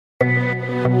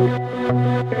Welcome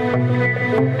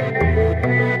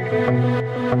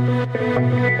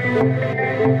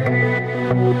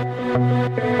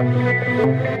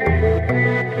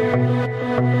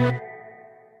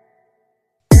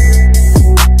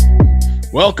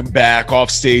back,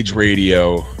 Offstage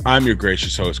Radio. I'm your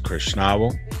gracious host, Chris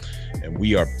Schnabel, and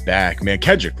we are back. Man,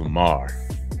 Kendrick Lamar,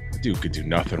 dude could do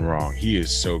nothing wrong. He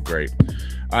is so great.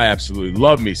 I absolutely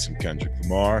love me some Kendrick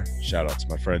Lamar. Shout out to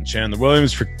my friend Chandler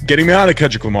Williams for getting me out of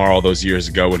Kendrick Lamar all those years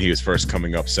ago when he was first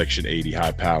coming up Section 80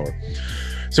 High Power.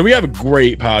 So we have a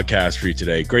great podcast for you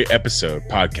today. Great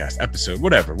podcast episode,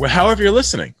 whatever. However you're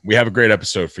listening, we have a great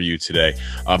episode for you today.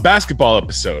 Basketball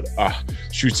episode.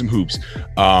 Shoot some hoops.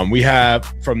 We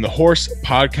have from the Horse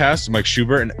podcast, Mike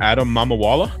Schubert and Adam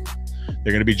Mamawala.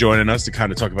 They're going to be joining us to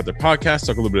kind of talk about their podcast,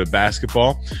 talk a little bit of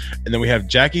basketball. And then we have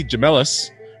Jackie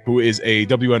Gemelos, who is a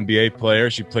WNBA player.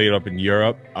 She played up in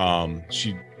Europe.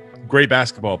 She great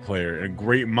basketball player and a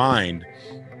great mind.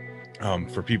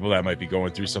 For people that might be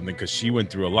going through something, because she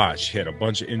went through a lot. She had a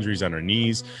bunch of injuries on her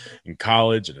knees in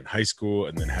college and in high school,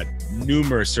 and then had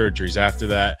numerous surgeries after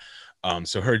that.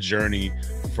 So her journey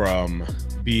from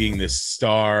being this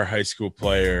star high school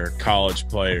player, college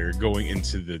player, going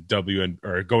into the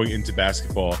going into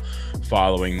basketball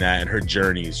following that, and her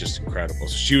journey is just incredible.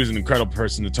 So she was an incredible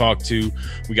person to talk to.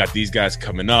 We got these guys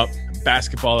coming up.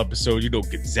 Basketball episode, you know,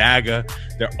 Gonzaga,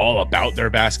 they're all about their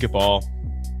basketball.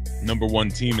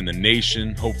 #1 team in the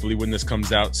nation. Hopefully when this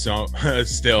comes out, so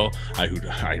still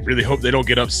I really hope they don't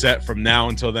get upset from now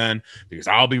until then, because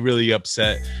I'll be really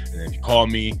upset. And then if you call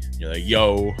me, you're like,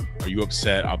 yo, are you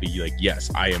upset? I'll be like, yes,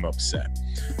 I am upset.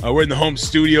 We're in the home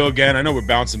studio again. I know we're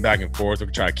bouncing back and forth. We're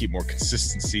trying to keep more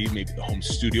consistency, maybe the home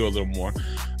studio a little more,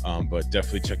 but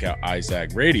definitely check out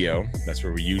iZag Radio. That's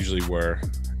where we usually were.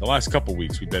 The last couple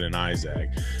weeks we've been in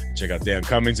iZag. Check out Dan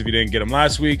Cummings if you didn't get him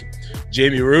last week.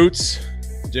 Jamie Roots,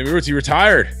 he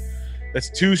retired. That's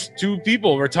two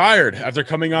people retired after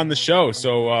coming on the show.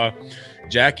 So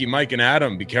Jackie, Mike, and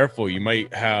Adam, be careful. You might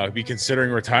be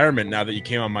considering retirement now that you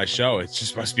came on my show. It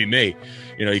just must be me.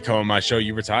 You know, you come on my show,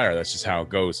 you retire. That's just how it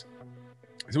goes.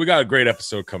 So we got a great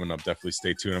episode coming up. Definitely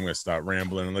stay tuned. I'm going to stop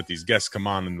rambling and let these guests come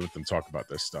on and let them talk about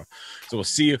this stuff. So we'll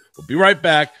see you. We'll be right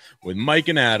back with Mike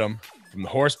and Adam from the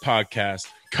Horse Podcast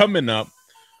coming up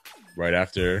right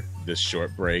after this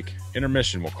short break.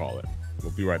 Intermission, we'll call it.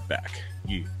 We'll be right back.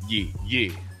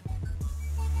 Yeah.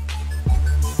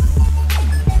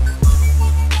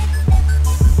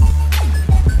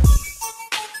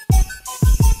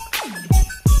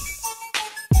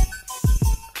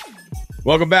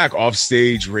 Welcome back,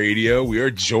 Offstage Radio. We are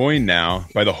joined now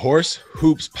by the Horse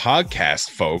Hoops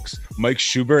Podcast, folks. Mike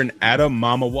Schubert and Adam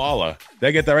Mamawala. Did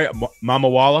I get that right?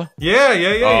 Mamawala? Yeah. Oh, you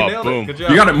nailed boom. it. Good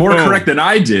job. You got it more correct than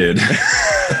I did.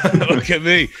 Look at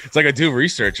me. It's like I do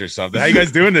research or something. How you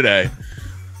guys doing today?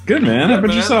 Good, man. How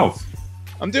about yourself?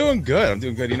 I'm doing good.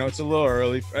 You know, it's a little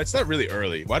early. It's not really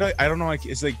early. I don't know. Like,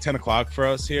 it's like 10 o'clock for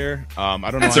us here. I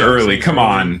don't know. That's early. Come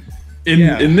on.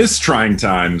 In this trying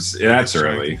times, that's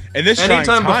early. And this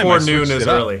anytime before noon is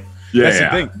early. Yeah, that's the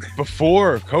thing.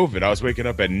 Before COVID, I was waking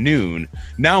up at noon.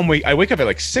 Now I wake up at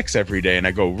like 6 every day and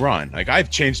I go run. Like, I've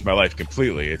changed my life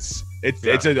completely. It's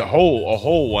a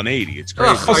whole 180. It's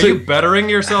crazy. Ugh, are you bettering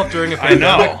yourself during a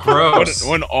pandemic? I know. Gross.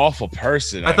 What an awful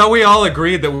person. I thought we all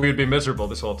agreed that we would be miserable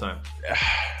this whole time.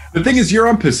 The thing is, you're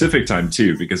on Pacific time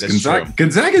too, because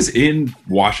Gonzaga's in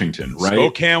Washington, right?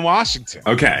 Spokane, Washington.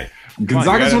 Okay.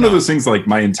 Gonzaga is one of those things, like,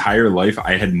 my entire life,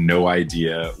 I had no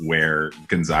idea where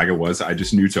Gonzaga was. I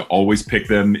just knew to always pick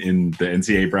them in the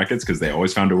NCAA brackets because they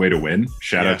always found a way to win.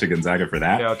 Shout out to Gonzaga for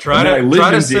that. Yeah, try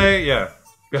to say. Go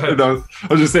ahead. I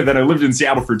was just saying that I lived in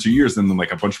Seattle for 2 years, and then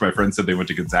like a bunch of my friends said they went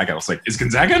to Gonzaga. I was like, "Is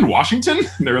Gonzaga in Washington?"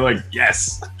 And they were like,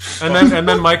 "Yes." And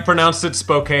then Mike pronounced it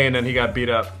Spokane, and he got beat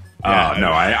up.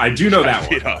 No, I do know that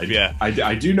one.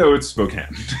 I do know it's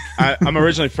Spokane. I'm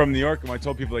originally from New York, and I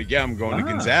told people, like, yeah, I'm going to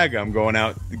Gonzaga. I'm going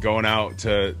out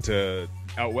to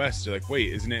out west. They're like,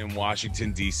 wait, isn't it in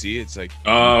Washington, D.C.? It's like,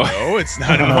 no, it's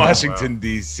not in Washington,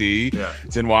 D.C. Yeah.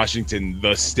 It's in Washington,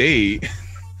 the state.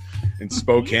 In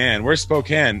Spokane. Where's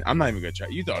Spokane? I'm not even going to try.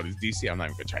 You thought it was D.C. I'm not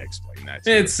even going to try to explain that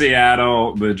to It's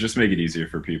Seattle, but just make it easier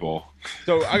for people.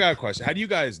 So I got a question. How do you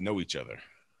guys know each other?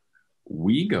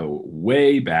 We go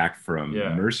way back from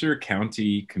Mercer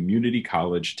County Community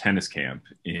College tennis camp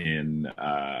in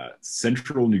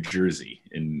central New Jersey,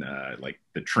 in like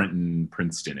the Trenton,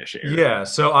 Princeton-ish area. Yeah,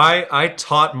 so I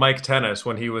taught Mike tennis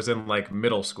when he was in like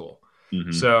middle school.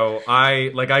 Mm-hmm. So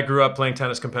I grew up playing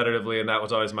tennis competitively, and that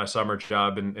was always my summer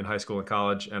job in high school and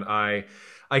college. And I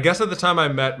guess at the time I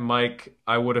met Mike,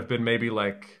 I would have been maybe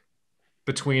like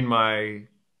between my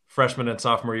freshman and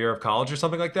sophomore year of college or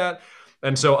something like that.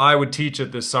 And so I would teach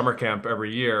at this summer camp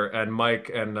every year, and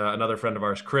Mike and another friend of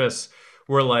ours, Chris,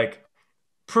 were like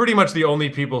pretty much the only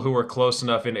people who were close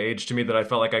enough in age to me that I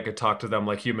felt like I could talk to them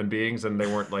like human beings and they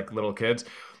weren't like little kids.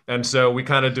 And so we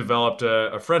kind of developed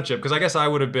a friendship because I guess I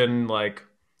would have been like,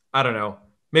 I don't know,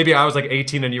 maybe I was like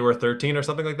 18 and you were 13 or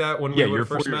something like that when we were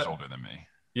first met. Yeah, you're 4 years older than me.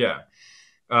 Yeah.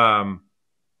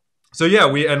 So yeah,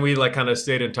 we like kind of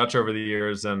stayed in touch over the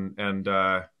years and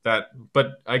that,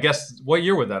 but I guess what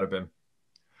year would that have been?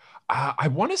 I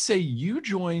want to say you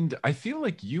joined, I feel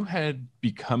like you had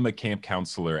become a camp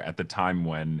counselor at the time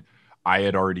when I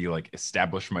had already like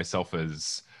established myself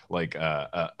as like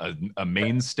a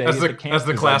mainstay as at the camp, as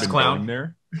the class clown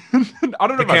there. I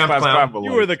don't know about class clown, but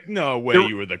you were the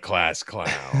you were the class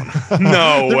clown.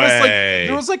 No way.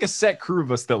 There was like a set crew of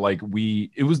us that like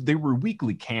they were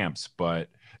weekly camps,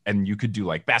 and you could do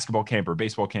like basketball camp or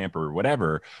baseball camp or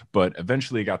whatever. But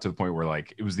eventually it got to the point where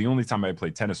like it was the only time I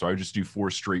played tennis. So I would just do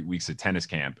 4 straight weeks of tennis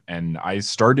camp. And I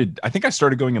think I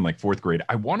started going in like 4th grade.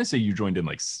 I want to say you joined in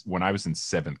like when I was in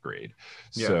 7th grade.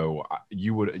 Yeah. So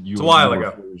it's a while ago.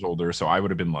 4 years older. So I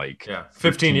would have been like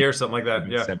 15 years, something like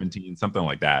that. Yeah. 17, something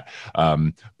like that.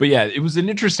 But yeah, it was an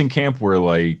interesting camp where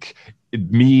like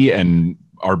me and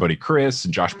our buddy Chris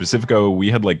and Josh Pacifico,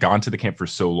 we had like gone to the camp for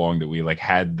so long that we like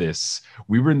had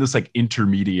we were in this like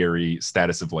intermediary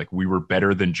status of like we were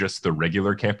better than just the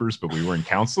regular campers, but we weren't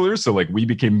counselors. So like we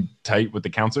became tight with the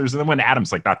counselors. And then when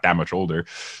Adam's like not that much older,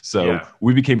 so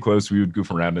we became close. We would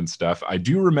goof around and stuff. I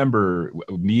do remember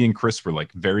me and Chris were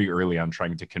like very early on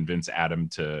trying to convince Adam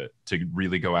to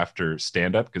really go after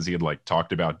stand-up because he had like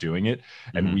talked about doing it.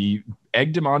 And we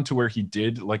egged him on to where he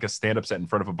did like a stand-up set in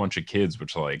front of a bunch of kids,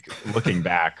 which like looking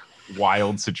back,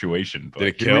 wild situation. But did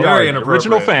it kill? Very inappropriate.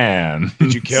 Original fan.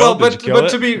 Did you kill? Well, but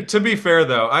to be fair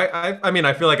though, I mean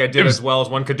I feel like I did as well as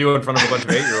one could do in front of a bunch of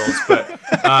 8-year-olds,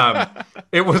 but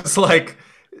it was like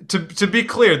to be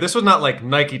clear, this was not like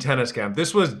Nike tennis camp.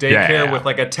 This was daycare with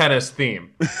like a tennis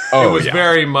theme. It was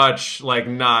very much like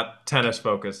not tennis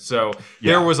focused. So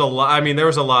there was a lot. I mean, there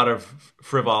was a lot of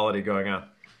frivolity going on.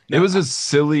 It was a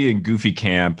silly and goofy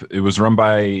camp. It was run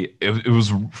by it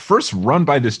was first run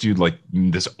by this dude, like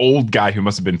this old guy who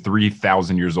must have been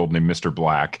 3,000 years old, named Mr.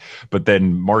 Black. But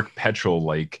then Mark Petchel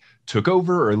like took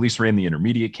over, or at least ran the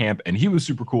intermediate camp, and he was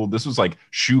super cool. This was like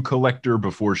shoe collector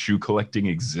before shoe collecting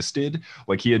existed.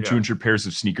 Like he had 200 pairs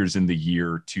of sneakers in the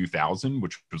year 2000,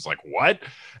 which was like what?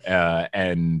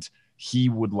 And he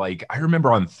would like, I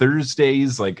remember on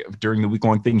Thursdays, like during the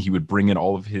week-long thing, he would bring in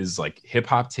all of his like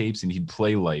hip-hop tapes and he'd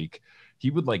play like, he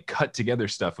would like cut together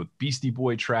stuff with Beastie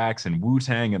Boy tracks and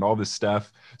Wu-Tang and all this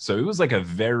stuff. So it was like a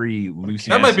very loose.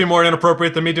 That might be more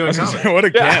inappropriate than me doing comedy. What a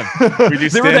camp. We do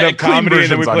stand-up comedy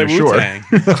and then we play Wu-Tang.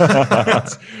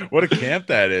 What a camp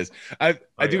that is. I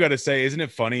do got to say, isn't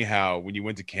it funny how when you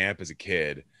went to camp as a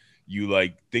kid, you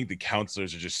like think the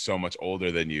counselors are just so much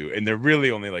older than you, and they're really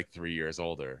only like 3 years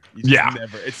older.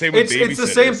 It's the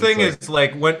same thing as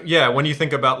like when you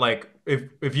think about like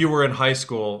if you were in high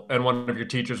school and one of your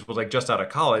teachers was like just out of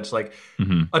college, like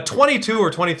a 22 or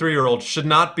 23-year-old should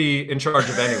not be in charge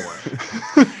of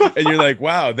anyone. And you're like,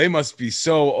 wow, they must be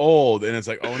so old. And it's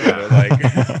like, oh no, they're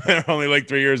like they're only like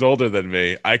 3 years older than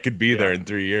me. I could be there in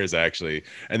 3 years actually.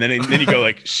 And then you go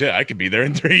like, shit, I could be there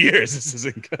in 3 years. This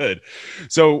isn't good.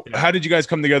 So how did you guys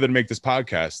come together to make this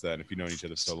podcast then, if you've known each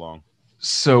other so long?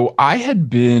 So I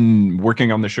had been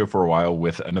working on the show for a while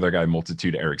with another guy,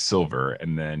 Multitude Eric Silver,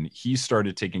 and then he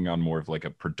started taking on more of like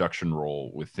a production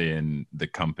role within the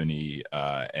company,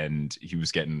 and he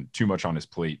was getting too much on his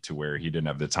plate to where he didn't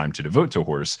have the time to devote to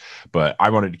horse. But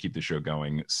I wanted to keep the show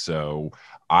going, so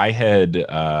I had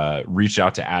reached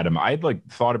out to Adam. I had like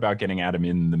thought about getting Adam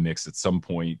in the mix at some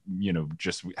point, you know,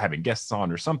 just having guests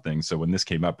on or something. So when this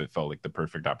came up, it felt like the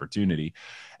perfect opportunity.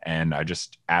 And I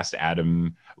just asked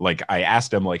Adam, like, I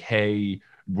asked him like, hey,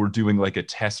 we're doing like a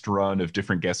test run of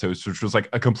different guest hosts, which was like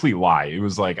a complete lie. It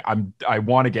was like, I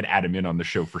want to get Adam in on the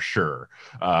show for sure.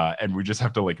 And we just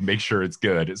have to like make sure it's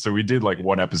good. So we did like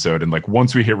one episode, and like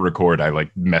once we hit record, I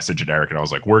like messaged Eric and I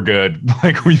was like, we're good.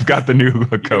 Like we've got the new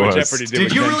co-host.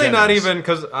 Did you really not even,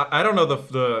 because I don't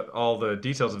know all the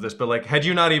details of this, but like, had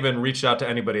you not even reached out to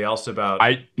anybody else about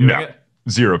doing it?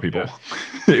 Zero people.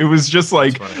 Yeah. It was just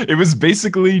like, it was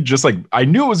basically just like, I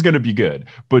knew it was going to be good,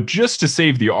 but just to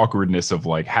save the awkwardness of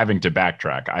like having to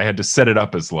backtrack, I had to set it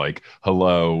up as like,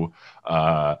 hello,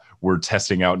 we're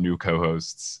testing out new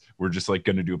co-hosts. We're just like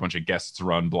going to do a bunch of guests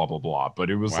run, blah, blah, blah. But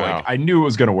it was like, I knew it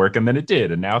was going to work, and then it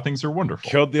did. And now things are wonderful.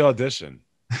 Killed the audition.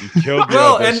 You killed the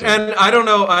audition. And I don't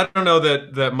know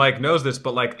that Mike knows this,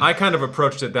 but like I kind of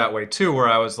approached it that way too, where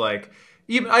I was like,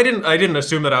 even I didn't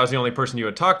assume that I was the only person you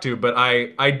would talk to, but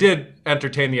I did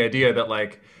entertain the idea that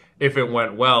like if it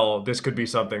went well, this could be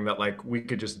something that like we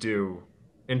could just do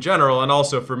in general. And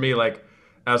also for me, like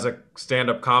as a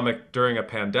stand-up comic during a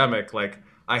pandemic, like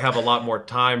I have a lot more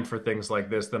time for things like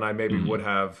this than I maybe would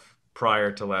have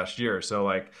prior to last year. So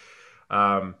like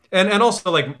and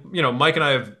also like Mike and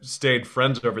I have stayed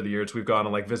friends over the years. We've gone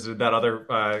and like visited that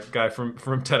other guy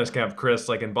from tennis camp, Chris,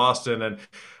 like in Boston, and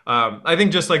I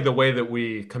think just like the way that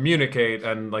we communicate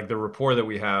and like the rapport that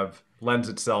we have lends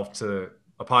itself to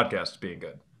a podcast being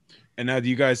good. And now, do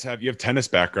you guys have tennis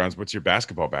backgrounds? What's your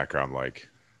basketball background like?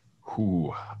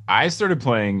 Who I started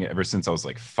playing ever since I was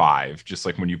like 5, just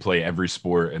like when you play every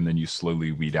sport and then you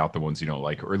slowly weed out the ones you don't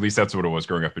like, or at least that's what it was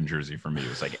growing up in Jersey for me. It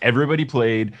was like everybody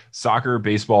played soccer,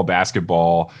 baseball,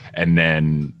 basketball, and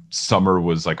then summer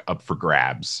was like up for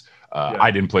grabs. I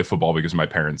didn't play football because my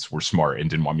parents were smart and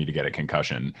didn't want me to get a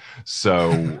concussion.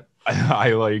 So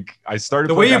I started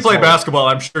the way you play basketball.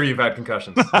 I'm sure you've had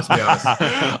concussions. Let's be honest.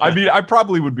 I mean, I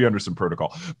probably would be under some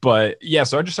protocol, but yeah.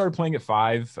 So I just started playing at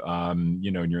 5. In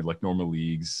your like normal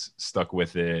leagues, stuck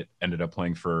with it. Ended up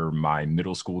playing for my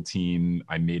middle school team.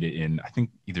 I made it in I think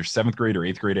either 7th grade or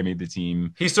 8th grade. I made the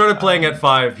team. He started playing at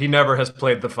 5. He never has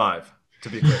played the 5. To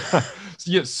be clear.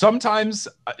 Yeah, sometimes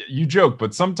you joke,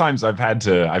 but sometimes I've had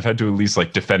to at least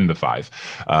like defend the 5.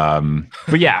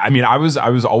 But yeah, I mean, I was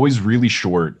always really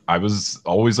short. I was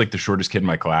always like the shortest kid in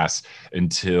my class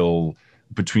until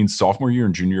between sophomore year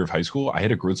and junior year of high school. I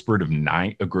had a growth spurt of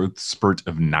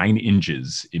 9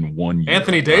 inches in 1 year.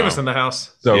 Anthony Davis in the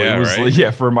house. So it was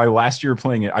right? For my last year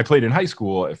playing it, I played in high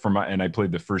school and I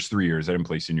played the first 3 years. I didn't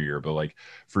play senior year, but like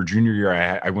for junior year,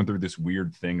 I went through this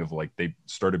weird thing of like they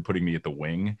started putting me at the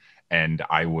wing, and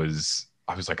I was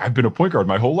like, I've been a point guard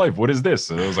my whole life. What is this?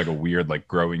 So it was like a weird like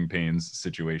growing pains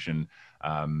situation.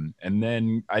 And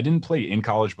then I didn't play in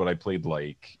college, but I played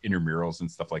like intramurals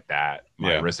and stuff like that.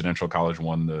 My residential college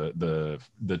won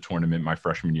the tournament my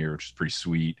freshman year, which is pretty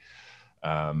sweet.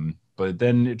 But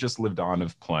then it just lived on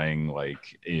of playing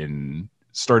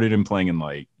started in playing in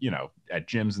like, at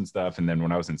gyms and stuff. And then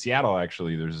when I was in Seattle,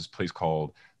 actually, there's this place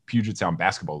called Puget Sound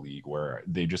Basketball League where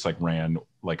they just like ran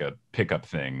like a pickup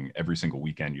thing every single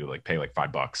weekend. You like pay like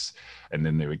 $5, and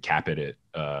then they would cap it at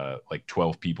like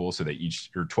 12 people, so they each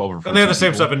or 12 or 14 and they have the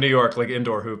same people. stuff in New York, like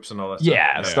indoor hoops and all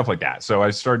that stuff like that. So I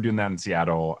started doing that in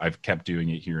Seattle. I've kept doing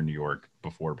it here in New York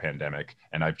before pandemic,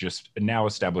 and I've just now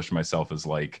established myself as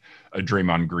like a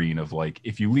Draymond Green of like,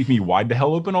 if you leave me wide the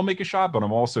hell open, I'll make a shot, but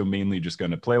I'm also mainly just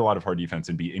going to play a lot of hard defense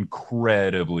and be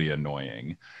incredibly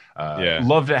annoying.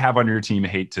 Love to have on your team,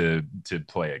 hate to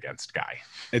play against guy.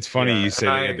 It's funny you say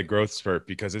they had the growth spurt,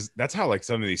 because that's how like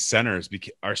some of these centers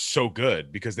are so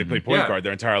good, because they play point guard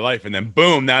their entire life, and then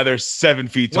boom, now they're 7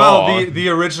 feet tall. Well, the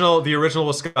original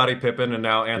was Scottie Pippen, and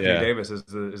now Anthony Davis is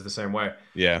the same way.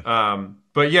 Yeah.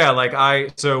 But yeah, like I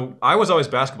was always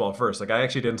basketball first. Like I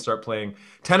actually didn't start playing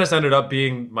tennis. Ended up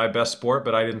being my best sport,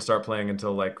 but I didn't start playing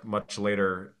until like much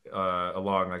later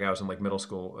along. Like I was in like middle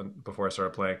school before I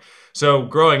started playing. So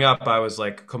growing up, I was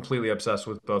like completely obsessed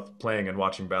with both playing and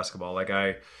watching basketball. Like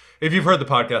if you've heard the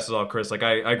podcast at all, Chris, like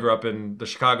I grew up in the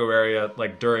Chicago area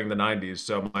like during the 90s.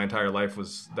 So my entire life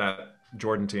was that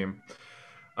Jordan team.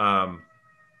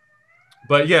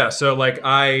 But yeah, so like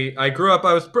I grew up,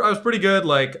 I was pretty good.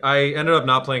 Like I ended up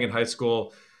not playing in high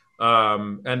school.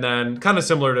 And then kind of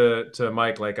similar to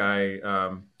Mike, like I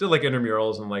did like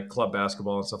intramurals and like club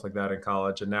basketball and stuff like that in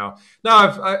college. And now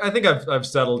I think I've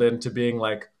settled into being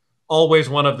like always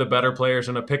one of the better players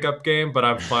in a pickup game, but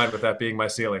I'm fine with that being my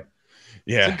ceiling.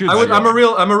 Yeah. I'm a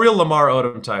real Lamar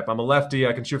Odom type. I'm a lefty.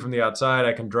 I can shoot from the outside.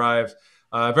 I can drive.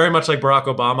 Very much like Barack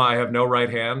Obama, I have no right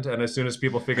hand, and as soon as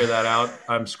people figure that out,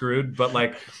 I'm screwed. But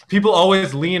like people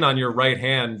always lean on your right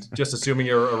hand, just assuming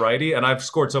you're a righty, and I've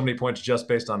scored so many points just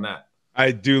based on that.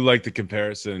 I do like the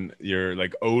comparison. You're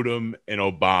like Odom and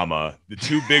Obama, the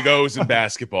two big O's in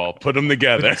basketball. Put them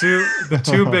together. The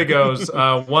two big O's,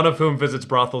 one of whom visits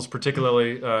brothels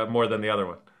particularly more than the other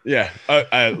one. Yeah,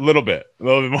 a little bit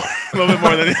more than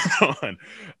the other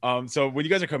one. So when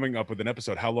you guys are coming up with an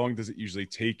episode, how long does it usually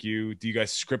take you? Do you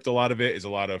guys script a lot of it? Is a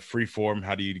lot of free form?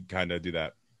 How do you kind of do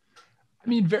that? I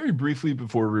mean, very briefly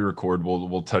before we record,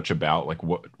 we'll touch about like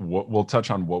what we'll touch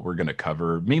on what we're going to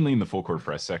cover, mainly in the full court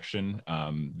press section.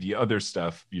 The other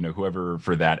stuff, whoever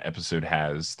for that episode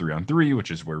has 3-on-3,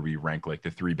 which is where we rank like the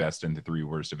 3 best and the 3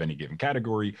 worst of any given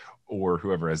category, or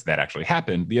whoever has that actually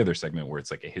happened. The other segment where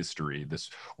it's like a history, this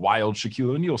wild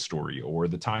Shaquille O'Neal story, or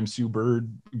the time Sue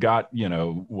Bird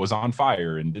was on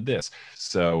fire and did this.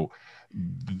 So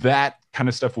that kind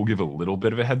of stuff will give a little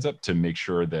bit of a heads up to make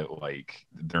sure that like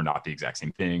they're not the exact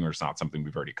same thing, or it's not something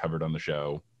we've already covered on the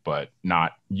show. but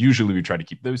not usually. We try to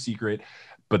keep those secret.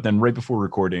 But then right before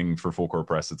recording for Full Court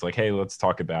Press, it's like, hey, let's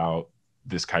talk about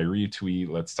this Kyrie tweet.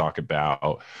 Let's talk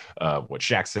about what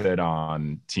Shaq said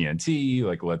on TNT.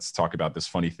 Like, let's talk about this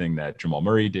funny thing that Jamal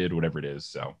Murray did, whatever it is.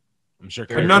 So I'm sure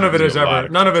none of it is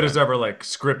ever like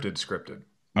scripted.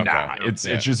 Okay. Nah, it's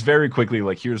just very quickly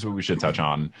like, here's what we should touch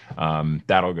on.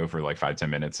 That'll go for like 5-10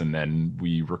 minutes, and then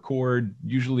we record.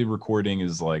 Usually recording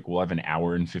is like, we'll have an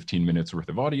hour and 15 minutes worth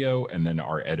of audio, and then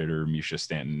our editor Misha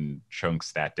Stanton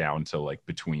chunks that down to like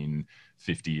between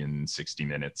 50 and 60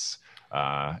 minutes,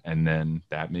 and then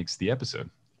that makes the episode.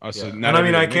 Oh, so not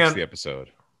I can't the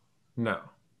episode. No.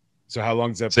 So how long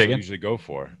does the episode usually go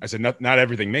for? I said not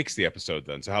everything makes the episode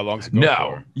then. So how long does it go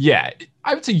for? Yeah,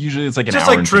 I would say usually it's like an just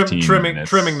hour like and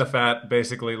trimming the fat,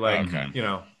 basically. Like you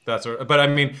know, that's. But I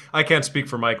mean, I can't speak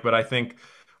for Mike, but I think,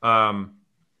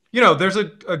 you know, there's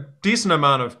a decent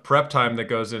amount of prep time that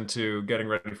goes into getting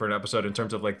ready for an episode in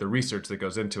terms of like the research that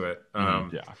goes into it.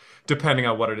 Depending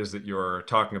on what it is that you're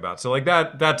talking about. So like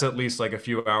that's at least like a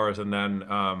few hours, and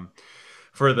then.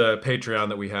 For the Patreon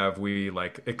that we have, we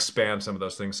like expand some of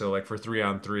those things. So like for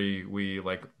 3-on-3, we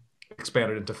like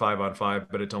expand it into 5-on-5,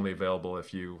 but it's only available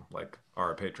if you like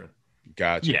are a patron.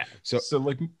 Gotcha. Yeah. So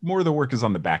like more of the work is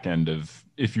on the back end of,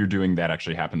 if you're doing that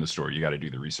actually happen in the story, you got to do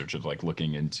the research of like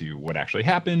looking into what actually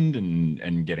happened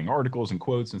and getting articles and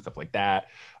quotes and stuff like that.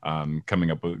 Coming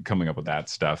up with that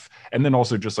stuff. And then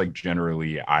also just like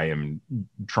generally I'm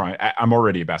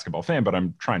already a basketball fan, but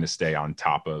I'm trying to stay on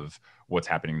top of what's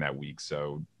happening that week.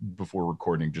 So before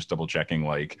recording, just double checking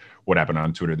like what happened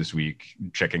on Twitter this week,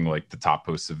 checking like the top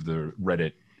posts of the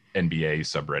Reddit NBA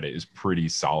subreddit is pretty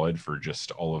solid for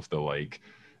just all of the like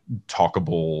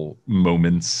talkable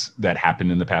moments that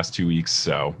happened in the past 2 weeks.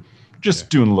 So just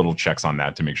doing little checks on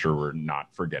that to make sure we're not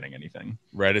forgetting anything.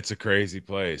 Reddit's a crazy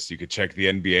place. You could check the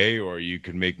NBA or you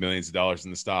could make millions of dollars in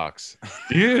the stocks.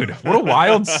 Dude, what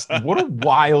a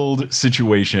wild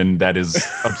situation that is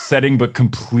upsetting but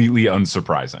completely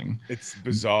unsurprising. It's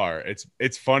bizarre.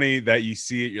 It's funny that you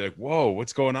see it, you're like, whoa,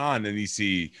 what's going on? And you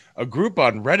see a group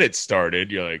on Reddit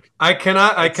started, you're like, I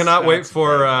cannot wait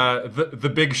for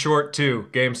the Big Short 2,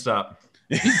 GameStop.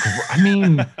 I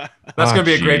mean, that's gonna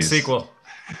be a great sequel.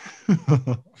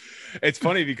 It's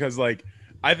funny because like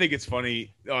I think it's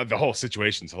funny, the whole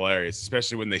situation's hilarious,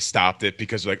 especially when they stopped it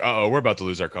because like, we're about to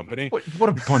lose our company. What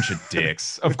a bunch of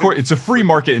dicks. Of course it's a free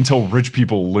market until rich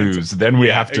people lose, then we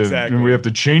have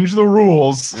to change the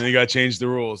rules, and you got to change the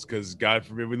rules because God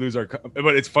forbid we lose our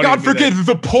but it's funny, God forbid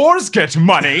the poors get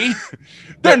money.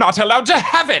 They're not allowed to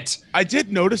have it. I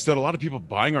did notice that a lot of people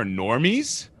buying are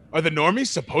normies. Are the normies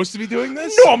supposed to be doing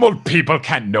this? Normal people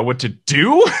can't know what to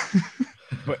do.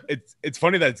 But it's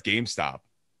funny that it's GameStop.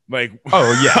 Like,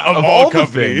 oh yeah, of all the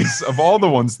things, of all the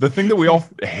ones, the thing that we all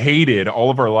hated all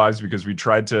of our lives because we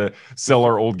tried to sell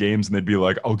our old games and they'd be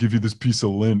like, I'll give you this piece of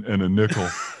lint and a nickel.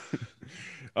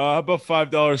 About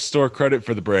 $5 store credit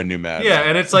for the brand new Madden. Yeah,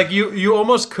 and it's like you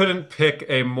almost couldn't pick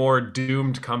a more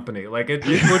doomed company. Like it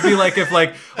would be like if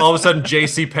like all of a sudden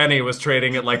JCPenney was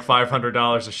trading at like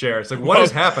 $500 a share. It's like what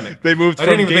is happening? They moved from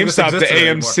GameStop to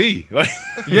AMC. Like,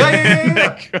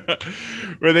 yeah.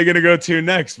 Where are they going to go to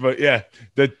next? But yeah,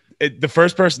 the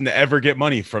first person to ever get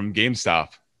money from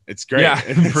GameStop. It's great. Yeah,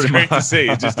 it's great to see.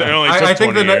 It just only took I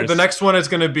think the next one is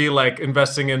going to be like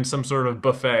investing in some sort of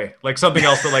buffet, like something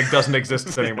else that like doesn't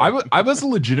exist anymore. I was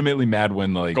legitimately mad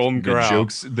when like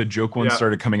the joke ones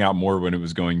started coming out more when it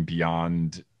was going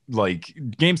beyond like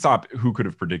GameStop. Who could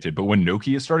have predicted? But when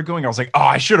Nokia started going, I was like, oh,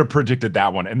 I should have predicted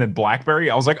that one. And then BlackBerry,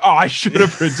 I was like, oh, I should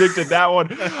have predicted that one.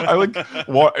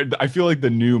 I feel like the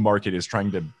new market is trying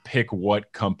to pick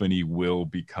what company will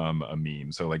become a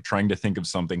meme. So like trying to think of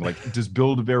something like, does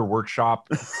Build-A-Bear Workshop,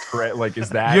 like, is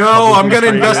that? I'm gonna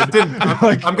invest in.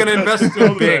 I'm gonna invest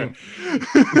in Bing.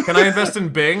 Can I invest in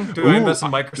Bing? Do I invest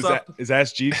in Microsoft? Is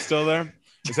Ask Jeeves still there?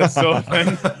 Is that still a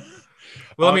thing?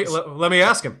 Well, let me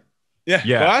ask him. Yeah.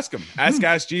 Go ask him.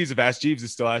 Ask Jeeves if Ask Jeeves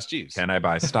is still Ask Jeeves. Can I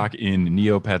buy stock in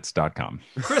neopets.com?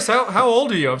 Chris, how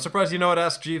old are you? I'm surprised you know what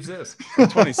Ask Jeeves is. I'm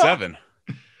 27.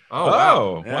 Oh,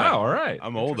 wow. Yeah. Wow. All right.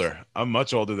 I'm older. I'm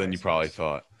much older than you probably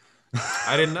thought.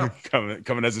 I didn't know.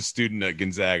 coming as a student at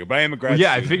Gonzaga, but I am a grad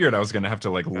student. I figured I was going to have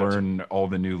to like learn all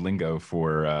the new lingo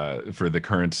for the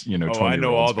current, 20-year-olds. I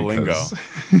know all the lingo.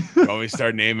 You want me to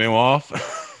start naming them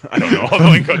off? I don't know all the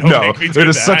lingo. It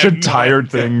is such a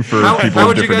tired thing for people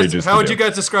of different ages. How would you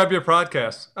guys describe your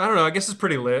podcast? I don't know. I guess it's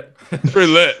pretty lit. It's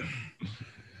pretty lit.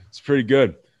 It's pretty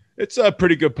good. It's a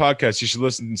pretty good podcast. You should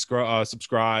listen and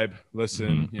subscribe,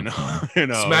 listen,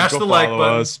 smash the like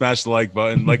button. Smash the like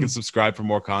button, like and subscribe for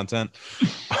more content.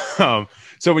 So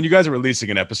when you guys are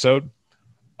releasing an episode,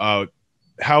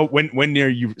 when are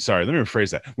you, sorry, let me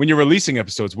rephrase that. When you're releasing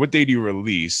episodes, what day do you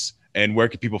release and where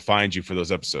can people find you for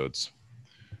those episodes?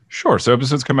 Sure. So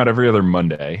episodes come out every other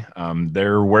Monday.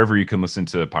 They're wherever you can listen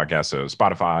to podcasts. So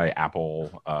Spotify,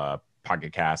 Apple,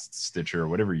 Pocket Casts, Stitcher,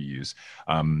 whatever you use.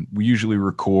 We usually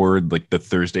record like the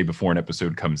Thursday before an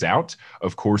episode comes out.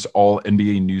 Of course, all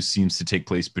NBA news seems to take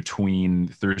place between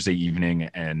Thursday evening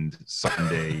and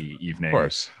Sunday evening. Of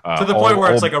course. To the point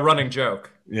where it's like a running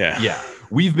joke. Yeah.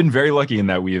 We've been very lucky in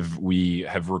that we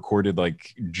have recorded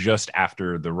like just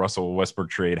after the Russell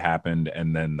Westbrook trade happened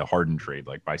and then the Harden trade.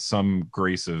 Like by some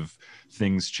grace of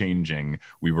things changing,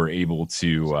 we were able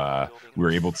to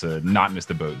not miss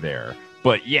the boat there.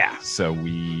 But yeah, so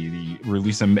we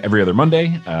release them every other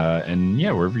Monday, and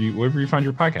yeah, wherever you find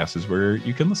your podcast is where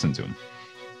you can listen to them.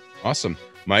 Awesome,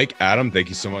 Mike, Adam, thank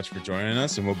you so much for joining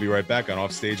us, and we'll be right back on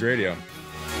Offstage Radio.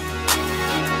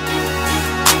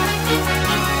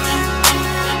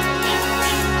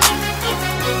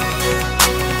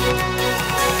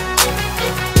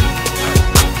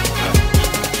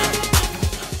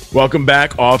 Welcome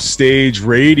back, Offstage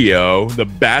Radio, the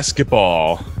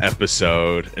basketball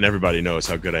episode, and everybody knows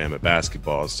how good I am at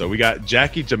basketball. So we got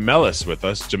Jackie Gemelos with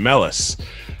us. Gemelos.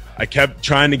 I kept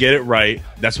trying to get it right.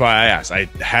 That's why I asked. I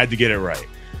had to get it right.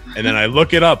 And then I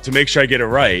look it up to make sure I get it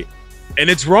right. And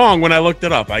it's wrong when I looked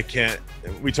it up. I can't.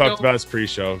 We talked about this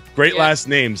pre-show. Great last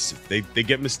names. They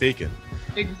get mistaken.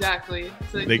 Exactly.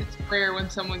 It's rare when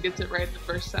someone gets it right the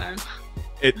first time.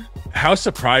 How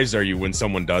surprised are you when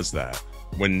someone does that?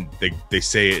 When they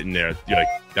say it in there, you're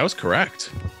like, that was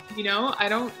correct. You know, I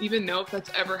don't even know if that's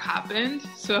ever happened.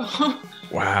 So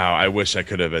wow, I wish I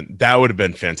could have been. That would have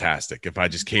been fantastic if I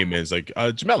just came in as like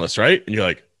Gemelos, right? And you're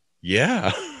like,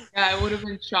 yeah. Yeah, I would have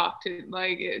been shocked.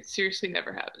 It seriously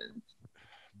never happened.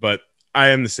 But I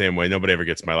am the same way. Nobody ever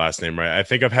gets my last name right. I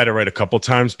think I've had it right a couple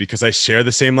times because I share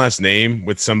the same last name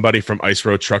with somebody from Ice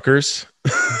Road Truckers.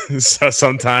 So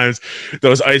sometimes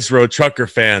those Ice Road Trucker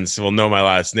fans will know my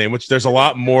last name, which there's a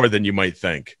lot more than you might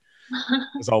think.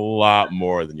 There's a lot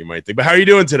more than you might think. But how are you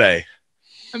doing today?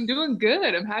 I'm doing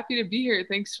good. I'm happy to be here.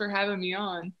 Thanks for having me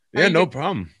on. Yeah, no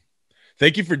problem.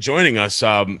 Thank you for joining us.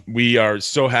 We are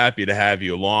so happy to have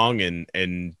you along. And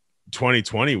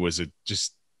 2020 was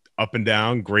just up and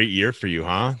down great year for you,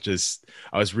 huh?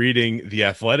 I was reading the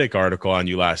Athletic article on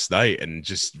you last night, and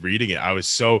just reading it, I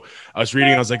was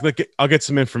like, look, I'll get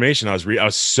some information. I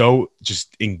was so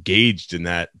just engaged in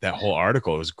that whole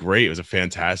article. It was great. It was a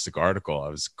fantastic article.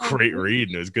 It was great read,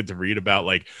 and it was good to read about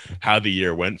like how the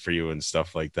year went for you and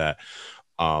stuff like that.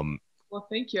 Well,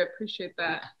 thank you. I appreciate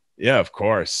that. Yeah, of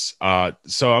course.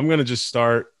 So I'm gonna just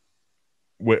start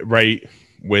with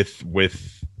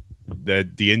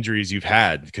the injuries you've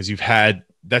had, because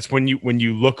that's when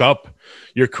you look up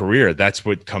your career, that's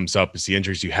what comes up is the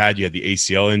injuries you had. You had the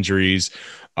ACL injuries,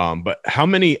 but how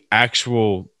many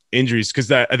actual injuries? Because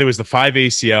I think it was the 5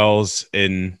 ACLs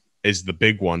is the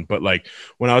big one. But like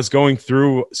when I was going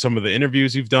through some of the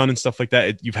interviews you've done and stuff like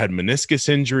that, you've had meniscus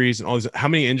injuries and all these. How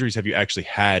many injuries have you actually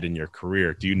had in your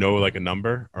career? Do you know like a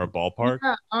number or a ballpark?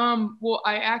 Yeah, well,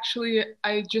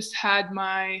 I just had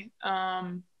my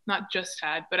not just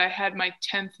had, but I had my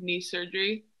 10th knee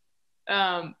surgery.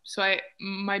 So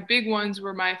my big ones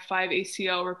were my 5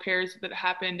 ACL repairs that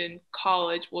happened in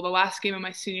college. Well, the last game of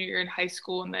my senior year in high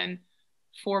school, and then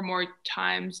 4 more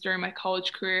times during my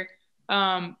college career.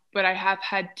 But I have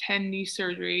had 10 knee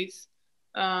surgeries.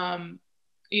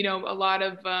 You know, a lot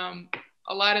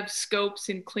of scopes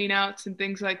and cleanouts and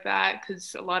things like that,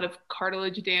 because a lot of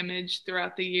cartilage damage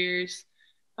throughout the years.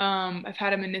 I've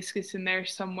had a meniscus in there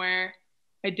somewhere.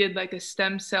 I did like a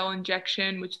stem cell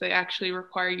injection, which they actually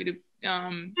require you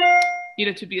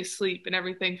to, to be asleep and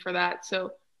everything for that.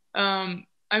 So, I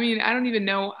mean, I don't even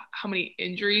know how many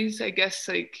injuries. I guess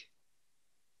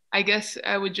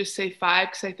I would just say 5,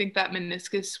 because I think that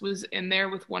meniscus was in there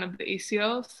with one of the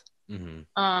ACLs.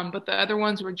 Mm-hmm. But the other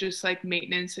ones were just like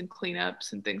maintenance and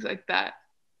cleanups and things like that.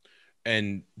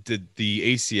 And did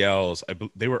the ACLs,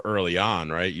 they were early on,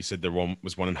 right? You said there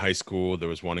was one in high school, there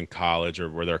was one in college, or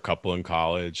were there a couple in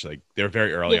college? Like they were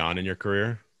very early on in your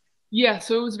career? Yeah,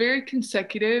 so it was very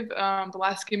consecutive. The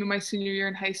last game of my senior year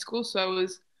in high school, so I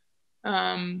was,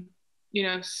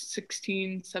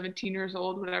 16, 17 years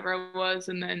old, whatever I was.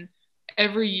 And then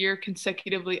every year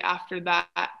consecutively after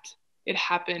that, it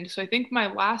happened. So I think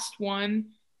my last one,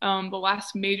 the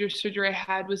last major surgery I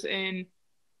had was in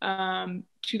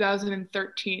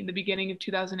 2013, the beginning of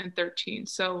 2013.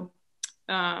 So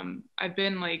I've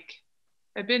been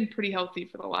pretty healthy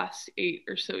for the last 8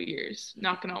 or so years,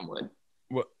 knocking on wood.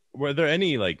 Were there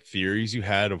any like theories you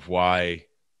had of why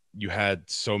you had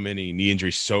so many knee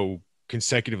injuries so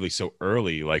consecutively so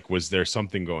early? Like, was there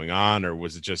something going on, or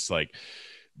was it just like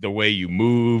the way you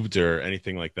moved or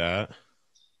anything like that?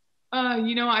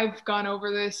 I've gone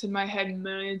over this in my head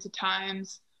millions of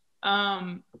times.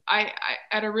 I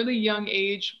at a really young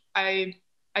age, I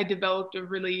developed a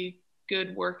really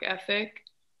good work ethic.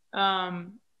 Yeah,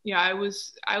 I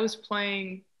was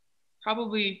playing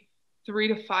probably 3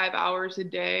 to 5 hours a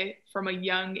day from a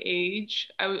young age.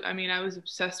 I mean, I was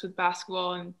obsessed with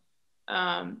basketball and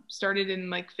started in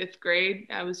like fifth grade.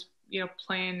 I was,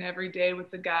 playing every day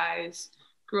with the guys.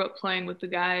 Grew up playing with the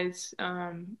guys,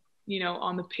 on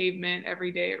the pavement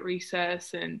every day at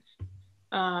recess. And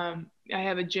I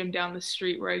have a gym down the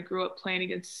street where I grew up playing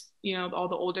against, all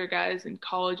the older guys and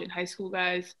college and high school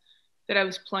guys that I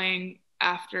was playing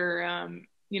after,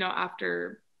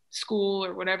 after school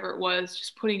or whatever it was,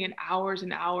 just putting in hours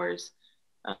and hours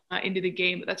into the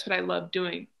game. But that's what I love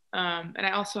doing. And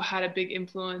I also had a big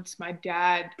influence. My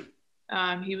dad,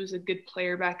 he was a good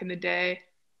player back in the day.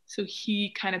 So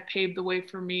he kind of paved the way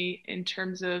for me in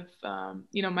terms of,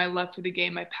 my love for the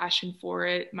game, my passion for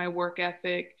it, my work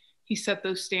ethic. He set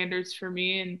those standards for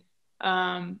me. And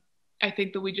I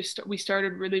think that we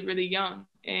started really, really young.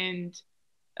 And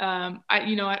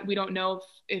we don't know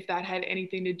if that had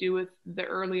anything to do with the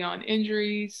early on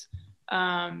injuries.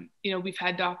 We've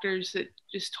had doctors that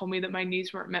just told me that my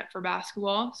knees weren't meant for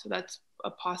basketball. So that's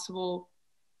a possible,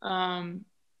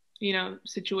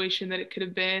 situation that it could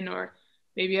have been, or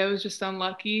maybe I was just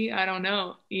unlucky. I don't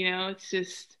know. It's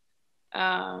just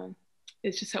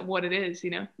what it is.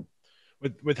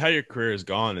 With how your career has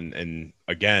gone, and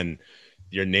again,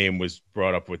 your name was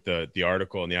brought up with the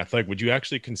article in the Athletic. Would you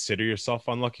actually consider yourself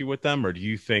unlucky with them, or do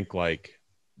you think like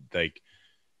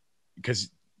because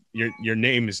your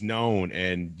name is known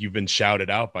and you've been shouted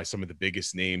out by some of the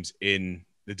biggest names in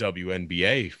the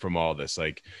WNBA from all this?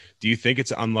 Like, do you think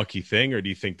it's an unlucky thing, or do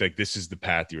you think like this is the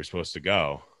path you were supposed to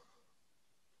go?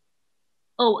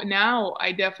 Oh, now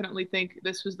I definitely think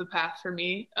this was the path for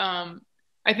me.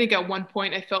 I think at one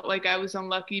point I felt like I was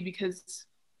unlucky because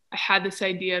I had this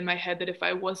idea in my head that if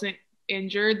I wasn't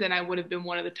injured, then I would have been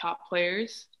one of the top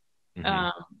players.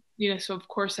 Mm-hmm. So of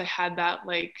course I had that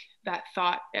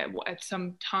thought at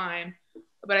some time.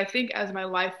 But I think as my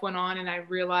life went on and I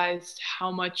realized how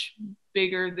much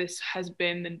bigger this has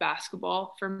been than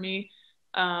basketball for me,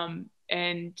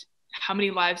 and how many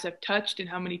lives I've touched and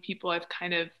how many people I've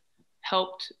kind of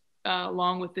helped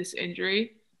along with this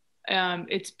injury,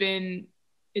 it's been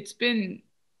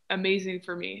amazing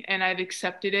for me, and I've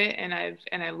accepted it, and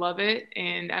I love it,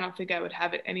 and I don't think I would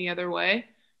have it any other way.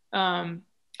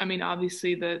 I mean,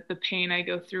 obviously the pain I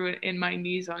go through in my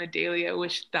knees on a daily, I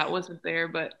wish that wasn't there,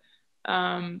 but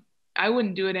I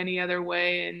wouldn't do it any other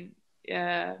way.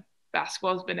 And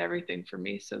basketball has been everything for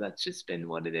me, so that's just been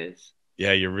what it is.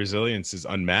 Yeah, your resilience is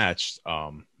unmatched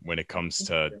when it comes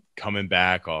to coming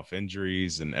back off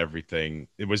injuries and everything.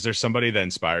 Was there somebody that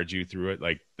inspired you through it,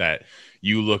 like that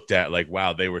you looked at like,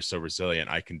 wow, they were so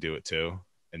resilient, I can do it too?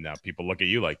 And now people look at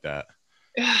you like that.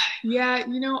 Yeah,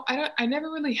 I never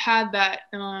really had that,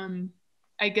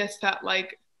 I guess that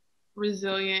like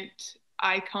resilient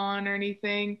icon or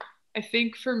anything. I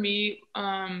think for me,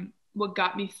 what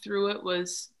got me through it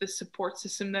was the support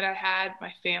system that I had,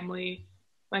 my family,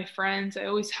 my friends. I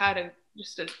always had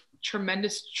just a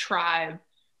tremendous tribe,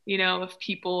 of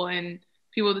people, and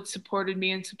people that supported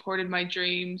me and supported my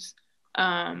dreams.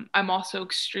 I'm also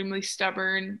extremely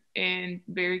stubborn and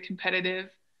very competitive.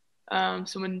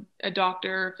 So when a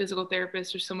doctor, or physical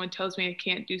therapist, or someone tells me I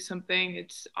can't do something,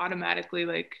 it's automatically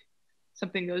like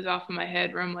something goes off in my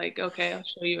head where I'm like, okay, I'll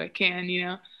show you I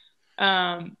can.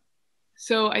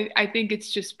 So I think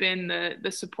it's just been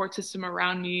the support system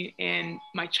around me and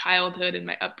my childhood and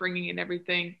my upbringing and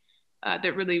everything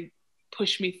that really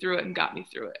pushed me through it and got me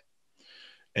through it.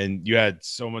 And you had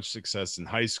so much success in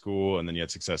high school, and then you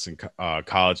had success in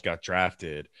college, got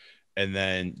drafted, and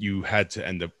then you had to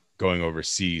end up going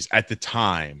overseas. At the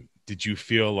time, did you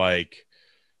feel like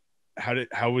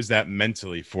how was that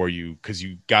mentally for you? Because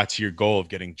you got to your goal of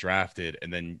getting drafted,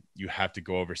 and then you have to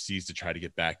go overseas to try to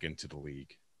get back into the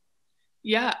league.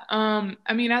 Yeah.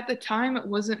 I mean, at the time, it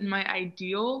wasn't my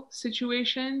ideal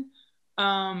situation.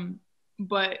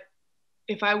 But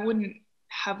if I wouldn't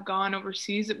have gone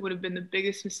overseas, it would have been the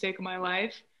biggest mistake of my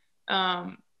life.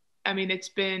 I mean, it's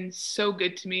been so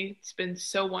good to me. It's been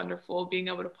so wonderful being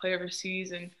able to play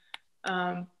overseas and,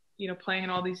 playing in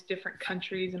all these different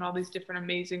countries and all these different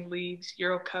amazing leagues,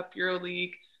 Euro Cup, Euro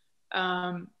League.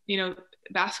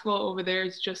 Basketball over there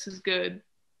is just as good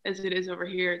as it is over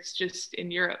here. It's just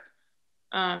in Europe.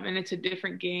 And it's a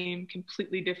different game,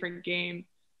 completely different game.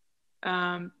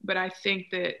 But I think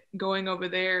that going over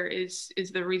there is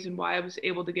the reason why I was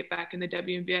able to get back in the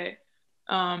WNBA.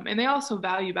 And they also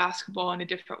value basketball in a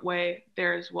different way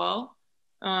there as well.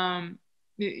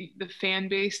 The fan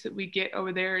base that we get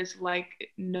over there is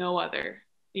like no other.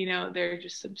 You know, they're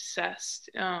just obsessed.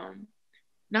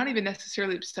 Not even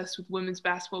necessarily obsessed with women's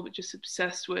basketball, but just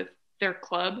obsessed with their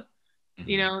club.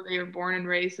 You know, they were born and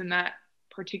raised in that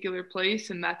particular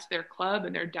place, and that's their club,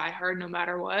 and they're diehard no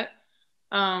matter what.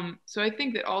 So I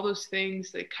think that all those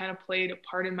things that kind of played a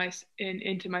part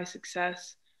into my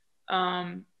success.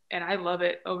 And I love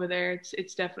it over there.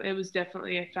 It was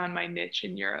definitely, I found my niche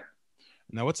in Europe.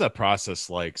 Now, what's that process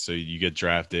like? So you get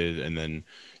drafted and then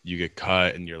you get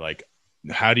cut, and you're like,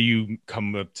 how do you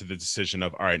come up to the decision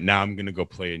of, all right, now I'm going to go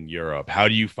play in Europe? How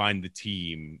do you find the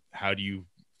team? How do you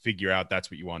figure out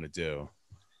that's what you want to do?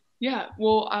 Yeah,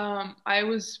 well, I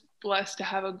was blessed to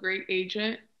have a great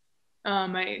agent.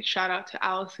 I shout out to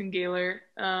Allison Gaylor.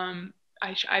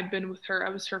 I've been with her.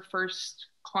 I was her first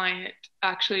client.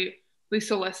 Actually,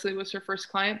 Lisa Leslie was her first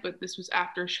client, but this was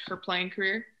after her playing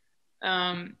career.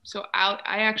 So I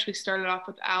actually started off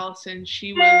with Allison.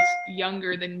 She was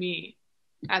younger than me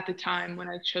at the time when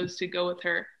I chose to go with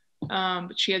her.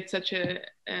 But she had such an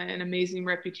amazing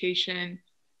reputation.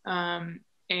 And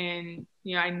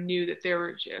you know, I knew that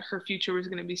her future was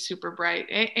going to be super bright,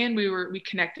 and we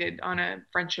connected on a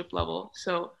friendship level.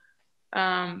 So,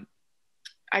 her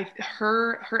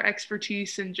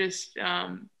expertise and just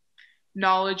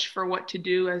knowledge for what to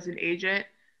do as an agent,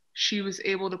 she was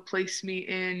able to place me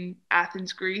in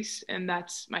Athens, Greece, and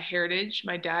that's my heritage.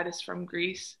 My dad is from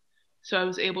Greece, so I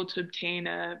was able to obtain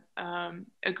a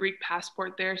Greek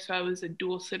passport there. So I was a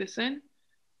dual citizen.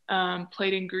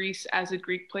 Played in Greece as a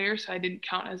Greek player, so I didn't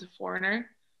count as a foreigner.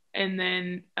 And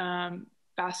then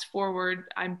fast forward,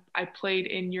 I played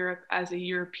in Europe as a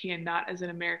European, not as an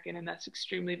American, and that's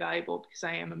extremely valuable because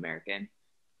I am American.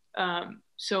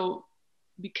 So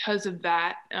because of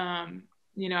that,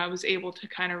 you know, I was able to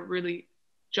kind of really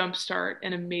jumpstart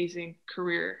an amazing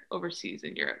career overseas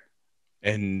in Europe.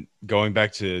 And going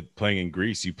back to playing in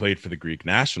Greece, you played for the Greek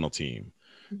national team.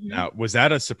 Now, was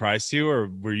that a surprise to you, or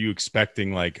were you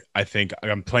expecting, like, I think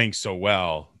I'm playing so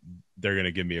well, they're going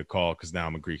to give me a call because now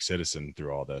I'm a Greek citizen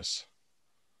through all this?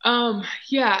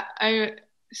 Yeah,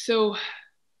 so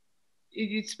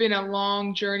it's been a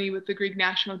long journey with the Greek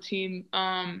national team.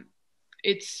 I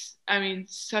mean,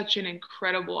 such an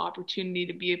incredible opportunity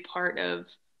to be a part of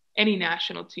any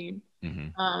national team.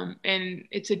 And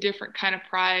it's a different kind of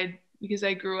pride because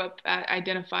I grew up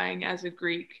identifying as a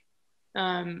Greek.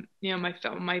 You know, my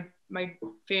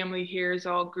family here is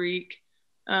all Greek.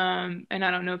 And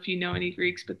I don't know if you know any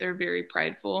Greeks, but they're very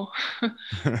prideful.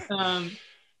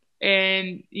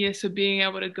 And yeah, so being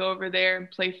able to go over there and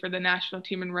play for the national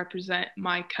team and represent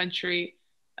my country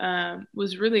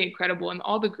was really incredible. And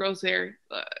all the girls there,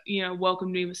 you know,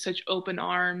 welcomed me with such open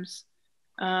arms.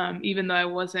 Even though I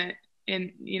wasn't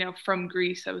from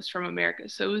Greece, I was from America.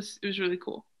 So it was really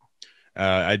cool.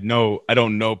 I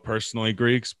don't know personally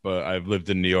Greeks, but I've lived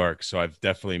in New York, so I've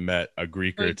definitely met a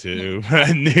Greek or two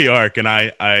in New York, and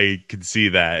I could see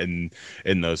that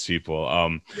in those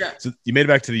people. So you made it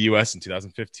back to the U.S. in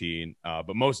 2015,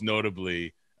 but most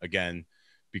notably, again,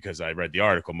 because I read the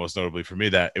article, most notably for me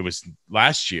that it was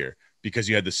last year because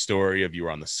you had the story of you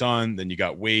were on the Sun, then you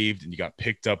got waived and you got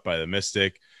picked up by the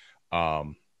Mystic.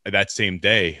 That same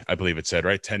day, I believe it said,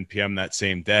 right, 10 p.m. that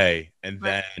same day, and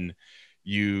then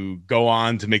you go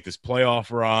on to make this playoff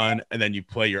run, and then you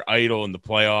play your idol in the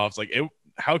playoffs. Like,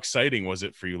 how exciting was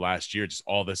it for you last year, just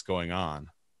all this going on?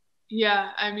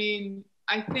 Yeah, I mean,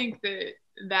 I think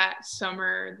that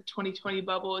summer, the 2020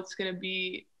 bubble, it's going to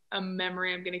be a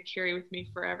memory I'm going to carry with me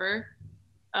forever.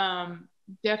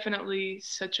 Definitely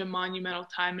such a monumental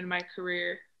time in my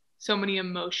career. So many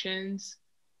emotions.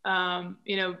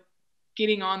 You know,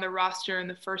 getting on the roster in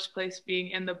the first place,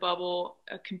 being in the bubble,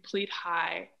 a complete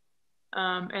high.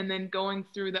 And then going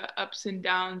through the ups and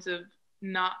downs of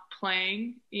not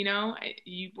playing. You know,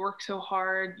 you work so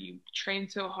hard, you train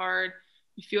so hard,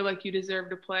 you feel like you deserve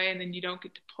to play, and then you don't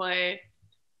get to play.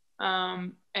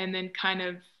 And then kind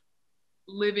of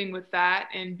living with that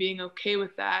and being okay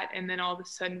with that, and then all of a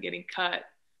sudden getting cut.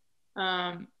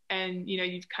 And you know,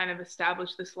 you've kind of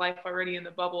established this life already in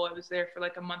the bubble. I was there for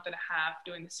like a month and a half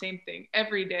doing the same thing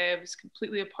every day. I was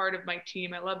completely a part of my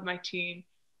team. I loved my team.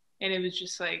 And it was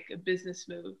just like a business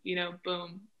move, you know,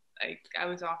 boom, like I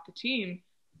was off the team.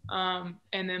 And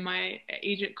then my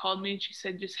agent called me and she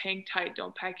said, just hang tight.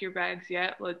 Don't pack your bags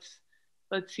yet. Let's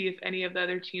see if any of the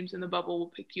other teams in the bubble will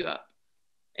pick you up.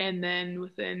 And then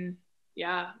within,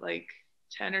 like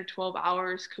 10 or 12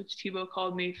 hours, Coach Tebow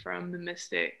called me from the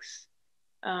Mystics.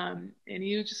 And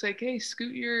he was just like, hey,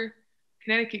 scoot your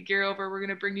Connecticut gear over. We're going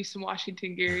to bring you some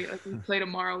Washington gear. Like, we play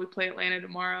tomorrow. We play Atlanta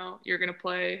tomorrow. You're going to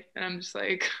play. And I'm just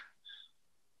like,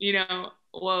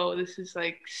 whoa, this is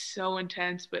like so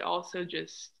intense, but also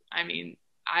just, I mean,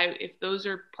 if those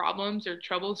are problems or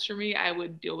troubles for me, I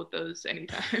would deal with those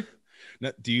anytime.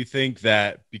 Now, do you think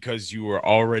that because you were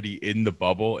already in the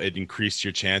bubble, it increased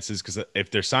your chances? Because if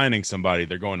they're signing somebody,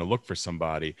 they're going to look for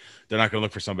somebody. They're not going to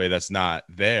look for somebody that's not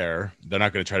there. They're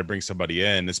not going to try to bring somebody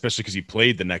in, especially because you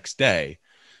played the next day.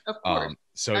 Of course.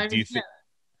 So do you think,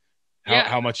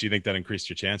 how much do you think that increased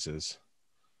your chances?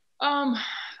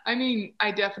 I mean,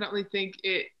 I definitely think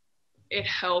it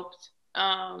helped.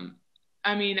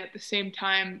 I mean, at the same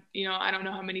time, I don't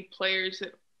know how many players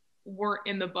that weren't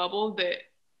in the bubble that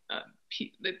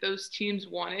those teams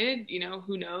wanted.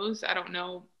 Who knows? I don't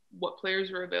know what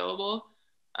players were available.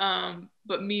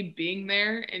 But me being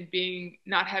there and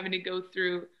not having to go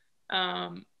through,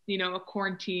 a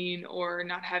quarantine or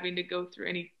not having to go through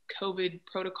any COVID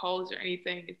protocols or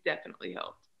anything, it definitely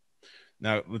helped.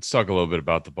 Now, let's talk a little bit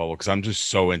about the bubble, because I'm just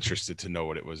so interested to know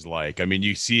what it was like. I mean,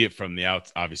 you see it from the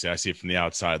out. Obviously, I see it from the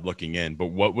outside looking in.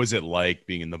 But what was it like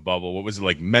being in the bubble? What was it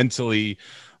like mentally?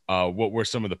 What were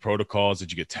some of the protocols?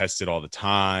 Did you get tested all the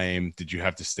time? Did you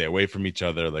have to stay away from each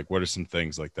other? Like, what are some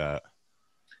things like that?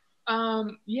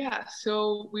 Yeah,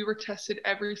 so we were tested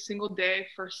every single day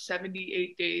for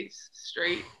 78 days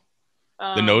straight.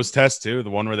 The nose test too,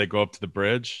 the one where they go up to the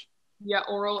bridge? Yeah,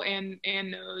 oral and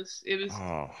nose. It was,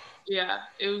 yeah,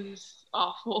 it was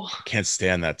awful. I can't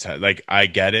stand that test. Like, I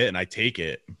get it and I take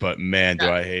it, but man, do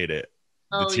I hate it.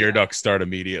 The tear ducts start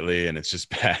immediately and it's just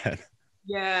bad.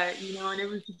 Yeah, and it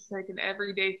was just like an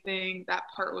everyday thing. That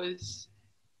was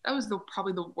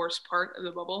probably the worst part of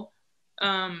the bubble.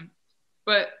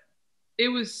 But it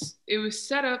was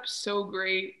set up so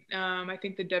great. I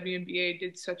think the WNBA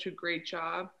did such a great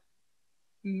job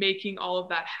making all of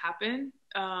that happen.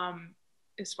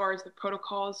 As far as the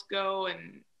protocols go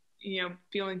and,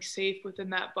 feeling safe within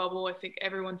that bubble, I think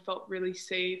everyone felt really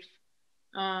safe.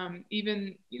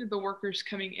 Even, the workers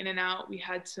coming in and out, we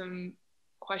had some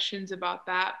questions about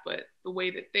that, but the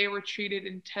way that they were treated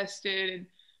and tested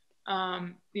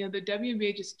and, the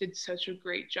WNBA just did such a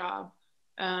great job.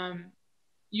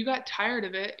 You got tired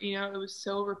of it, it was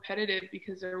so repetitive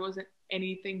because there wasn't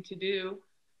anything to do.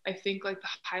 I think like the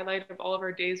highlight of all of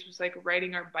our days was like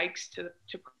riding our bikes to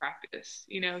practice,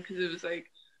 because it was like,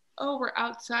 oh, we're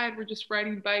outside, we're just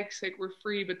riding bikes, like we're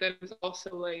free, but then it was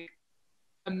also like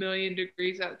 1,000,000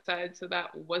 degrees outside, so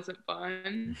that wasn't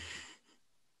fun.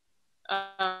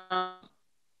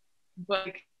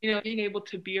 But being able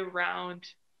to be around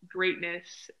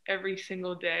greatness every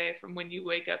single day from when you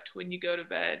wake up to when you go to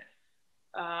bed,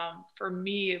 for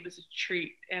me it was a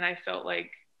treat, and I felt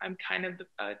like I'm kind of the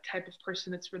type of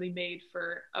person that's really made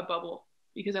for a bubble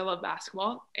because I love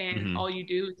basketball, and all you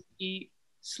do is eat,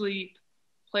 sleep,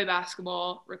 play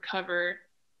basketball, recover,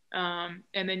 and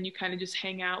then you kind of just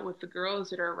hang out with the girls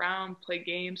that are around, play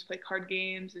games, play card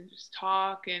games, and just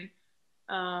talk. And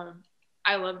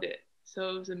I loved it. So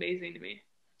it was amazing to me.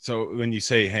 So when you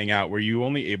say hang out, were you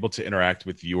only able to interact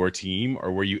with your team,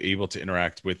 or were you able to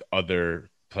interact with other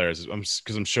players?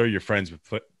 Because I'm sure you're friends with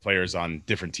players on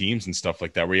different teams and stuff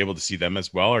like that. Were you able to see them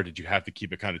as well, or did you have to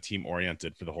keep it kind of team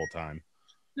oriented for the whole time?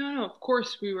 No, of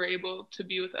course we were able to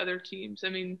be with other teams. I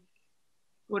mean,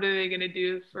 what are they going to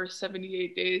do for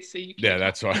 78 days? So you can't. Yeah,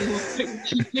 that's why.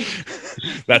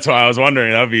 That's why I was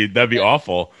wondering. That'd be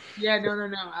awful. Yeah,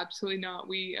 no, absolutely not.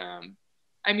 We,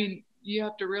 I mean, you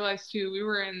have to realize too, we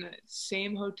were in the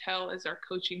same hotel as our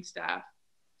coaching staff,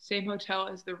 same hotel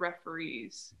as the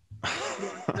referees.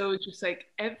 So it's just like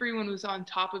everyone was on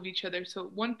top of each other. So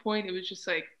at one point it was just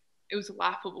like, it was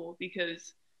laughable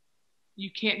because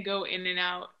you can't go in and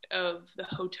out of the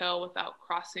hotel without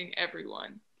crossing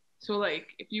everyone. So like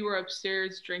if you were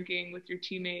upstairs drinking with your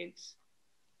teammates,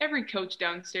 every coach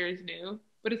downstairs knew,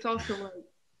 but it's also like,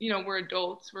 we're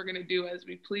adults, we're going to do as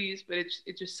we please, but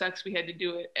it just sucks we had to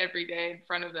do it every day in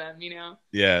front of them,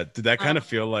 Yeah. Did that kind of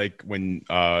feel like when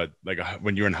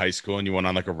when you were in high school and you went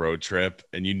on like a road trip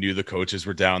and you knew the coaches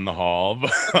were down the hall,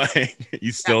 but like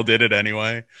you still did it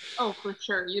anyway? Oh, for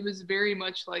sure. It was very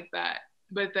much like that.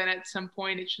 But then at some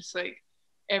point it's just like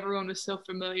everyone was so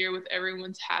familiar with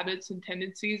everyone's habits and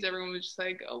tendencies. Everyone was just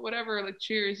like, oh, whatever, like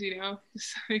cheers,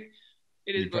 It's like,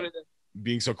 it is what it is.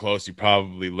 Being so close, you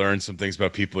probably learned some things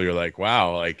about people. You're like,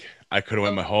 wow, like I could have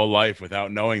went my whole life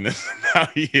without knowing this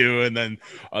about you. And then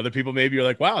other people, maybe you're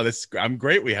like, wow, I'm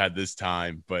great we had this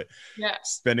time. But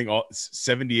spending all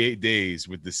 78 days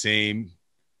with the same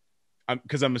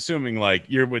because I'm assuming like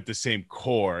you're with the same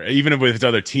core, even if with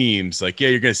other teams, like, yeah,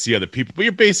 you're going to see other people, but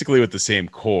you're basically with the same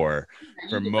core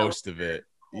for most of it.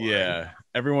 Yeah.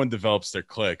 Everyone develops their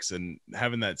cliques, and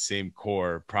having that same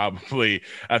core probably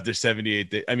after 78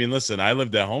 days. I mean, listen, I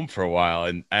lived at home for a while,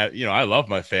 and I love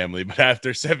my family, but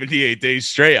after 78 days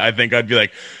straight, I think I'd be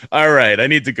like, all right, I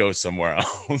need to go somewhere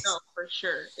else. No, for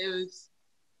sure. It was,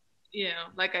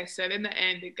 like I said, in the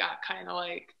end, it got kind of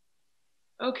like,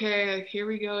 okay, like here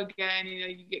we go again.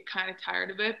 You get kind of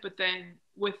tired of it. But then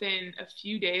within a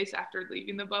few days after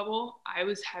leaving the bubble, I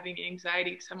was having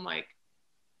anxiety because I'm like,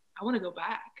 I want to go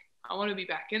back. I want to be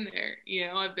back in there.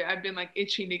 I've been like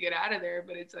itching to get out of there,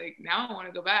 but it's like now I want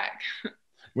to go back.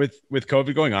 With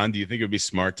COVID going on, do you think it would be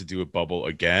smart to do a bubble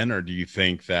again, or do you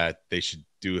think that they should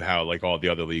do how like all the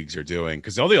other leagues are doing?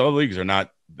 Because all the other leagues are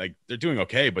not like, they're doing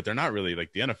okay, but they're not really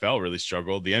like, the NFL really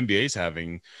struggled. The NBA's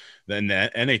having, then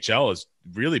the NHL is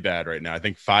really bad right now. I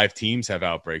think 5 teams have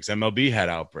outbreaks. MLB had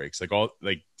outbreaks. Do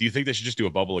you think they should just do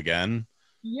a bubble again?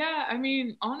 Yeah, I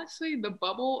mean, honestly, the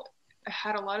bubble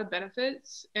had a lot of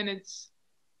benefits, and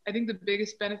I think the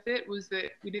biggest benefit was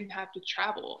that we didn't have to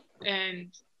travel,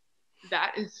 and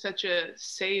that is such a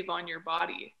save on your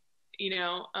body,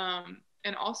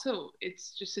 and also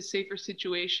it's just a safer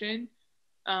situation.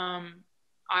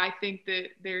 I think that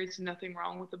there's nothing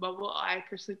wrong with the bubble. I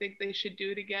personally think they should do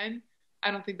it again.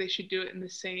 I don't think they should do it in the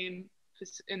same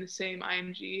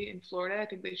IMG in Florida. I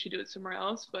think they should do it somewhere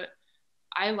else, but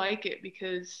I like it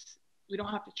because we don't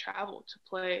have to travel to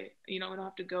play. We don't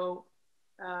have to go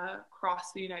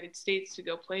across the United States to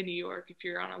go play New York if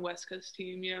you're on a West Coast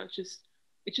team.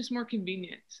 It's just more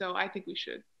convenient. So I think we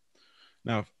should.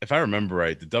 Now, if I remember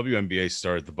right, the WNBA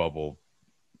started the bubble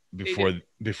before the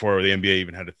NBA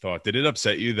even had a thought. Did it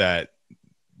upset you that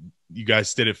you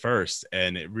guys did it first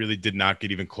and it really did not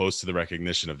get even close to the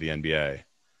recognition of the NBA?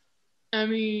 I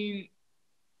mean,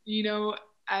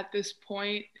 at this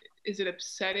point, is it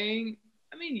upsetting?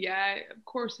 I mean, yeah, of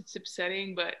course it's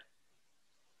upsetting, but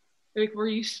like we're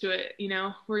used to it,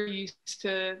 we're used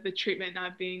to the treatment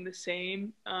not being the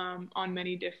same on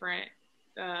many different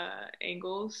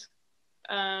angles.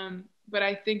 But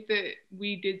I think that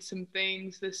we did some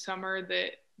things this summer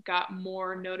that got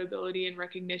more notability and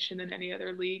recognition than any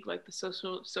other league, like the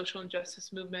social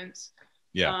injustice movements.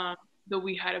 Yeah. That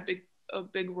we had a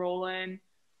big role in.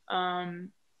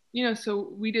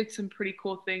 So we did some pretty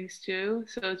cool things too.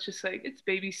 So it's just like it's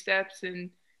baby steps and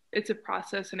it's a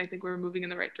process, and I think we're moving in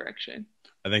the right direction.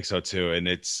 I think so too. And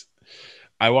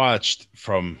I watched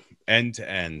from end to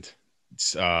end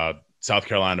South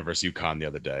Carolina versus UConn the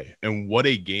other day, and what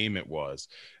a game it was.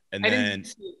 And I didn't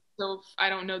see it, so I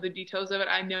don't know the details of it.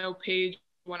 I know Paige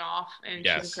went off and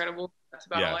she's incredible. That's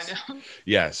about all I know.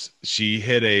 Yes. She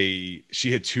hit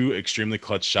 2 extremely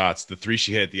clutch shots. The 3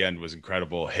 she hit at the end was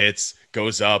incredible. Hits,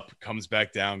 goes up, comes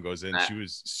back down, goes in. She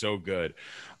was so good.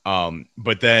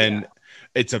 But then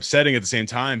it's upsetting at the same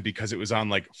time because it was on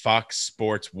like Fox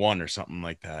Sports 1 or something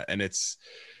like that. And it's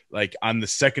like on the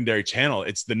secondary channel,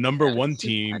 it's the number 1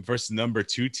 team versus number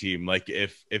 2 team. Like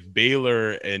if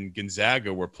Baylor and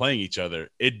Gonzaga were playing each other,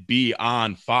 it'd be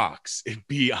on Fox, it'd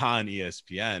be on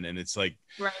ESPN. And it's like,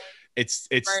 it's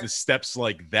the steps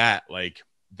like that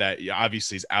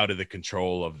obviously is out of the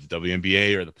control of the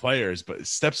WNBA or the players, but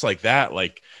steps like that,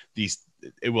 like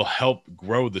it will help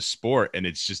grow the sport. And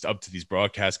it's just up to these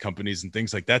broadcast companies and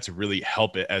things like that to really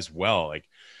help it as well. Like,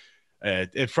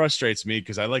 it frustrates me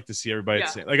because I like to see everybody.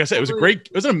 Like I said,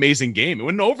 it was an amazing game. It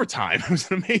went in overtime. It was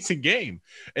an amazing game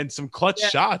and some clutch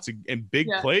shots and big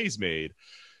plays made.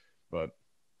 But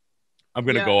I'm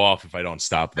going to go off if I don't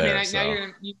stop there.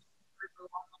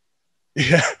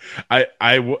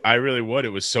 I really would. It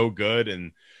was so good.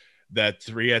 And that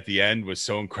 3 at the end was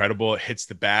so incredible. It hits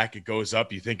the back. It goes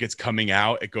up. You think it's coming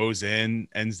out. It goes in,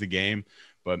 ends the game.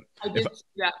 But I did see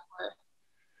that.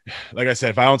 Like I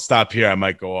said, if I don't stop here, I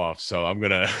might go off. So I'm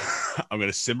gonna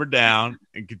simmer down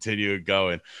and continue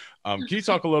going. Can you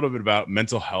talk a little bit about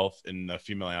mental health in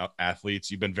female athletes?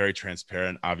 You've been very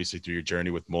transparent, obviously, through your journey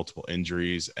with multiple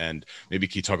injuries, and maybe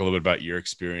can you talk a little bit about your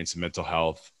experience in mental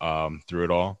health through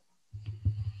it all?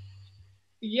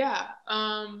 Yeah.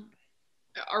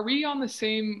 Are we on the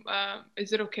same?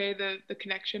 Is it okay the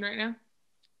connection right now?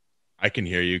 I can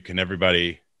hear you. Can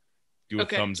everybody do a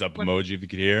thumbs up emoji if you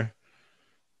could hear?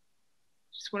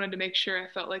 Just wanted to make sure. I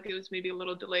felt like it was maybe a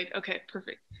little delayed. Okay,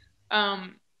 perfect.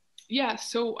 Yeah,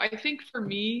 so I think for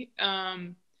me,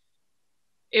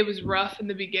 it was rough in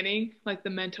the beginning, like the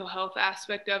mental health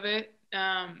aspect of it,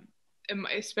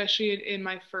 especially in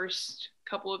my first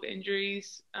couple of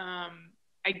injuries.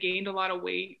 I gained a lot of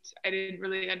weight. I didn't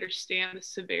really understand the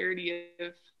severity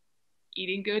of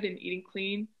eating good and eating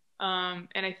clean.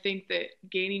 And I think that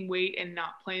gaining weight and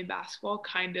not playing basketball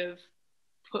kind of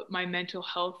put my mental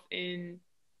health in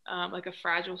like a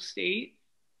fragile state.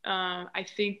 I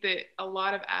think that a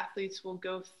lot of athletes will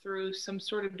go through some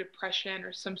sort of depression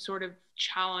or some sort of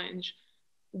challenge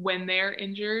when they're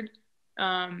injured,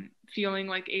 feeling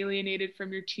like alienated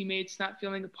from your teammates, not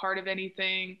feeling a part of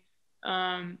anything,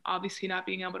 obviously not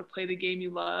being able to play the game you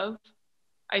love.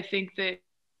 I think that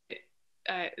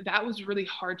that was really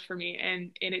hard for me,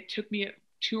 and it took me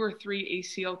 2 or 3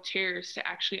 ACL tears to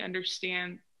actually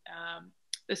understand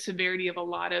the severity of a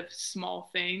lot of small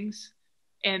things,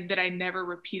 and that I never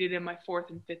repeated in my 4th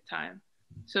and 5th time.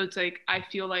 So it's like I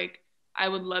feel like I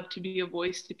would love to be a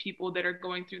voice to people that are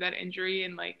going through that injury,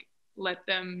 and like let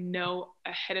them know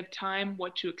ahead of time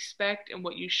what to expect and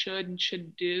what you should and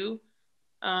shouldn't do.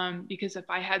 Because if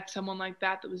I had someone like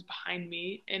that that was behind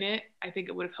me in it, I think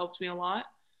it would have helped me a lot.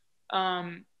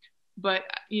 But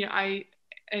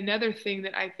another thing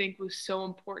that I think was so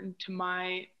important to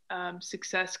my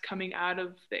success coming out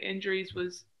of the injuries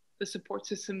was the support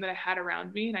system that I had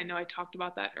around me. And I know I talked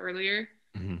about that earlier,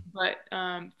 but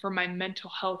for my mental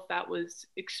health, that was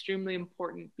extremely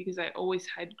important because I always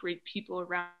had great people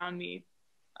around me,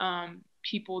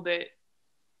 people that,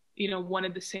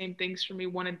 wanted the same things for me,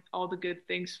 wanted all the good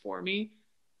things for me.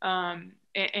 And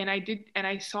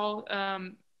I saw,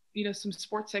 some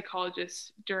sports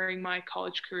psychologists during my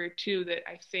college career too, that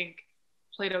I think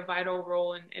played a vital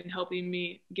role in helping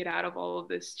me get out of all of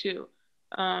this too.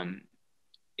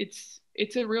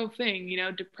 It's a real thing,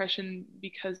 depression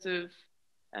because of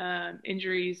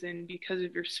injuries and because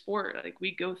of your sport. Like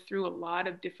we go through a lot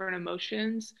of different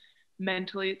emotions.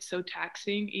 Mentally, it's so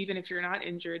taxing. Even if you're not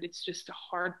injured, it's just a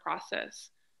hard process.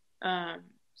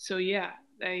 So yeah,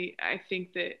 I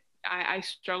think that I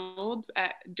struggled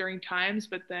during times,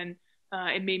 but then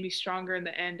it made me stronger in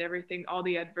the end. Everything, all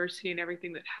the adversity and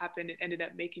everything that happened, it ended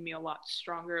up making me a lot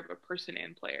stronger of a person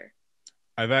and player.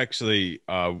 I've actually,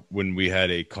 when we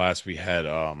had a class, we had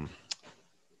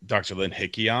Dr. Lynn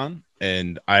Hickey on,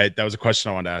 and that was a question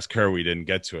I wanted to ask her. We didn't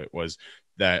get to it. Was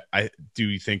that do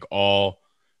you think all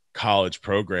college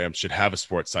programs should have a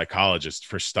sports psychologist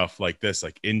for stuff like this,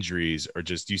 like injuries, or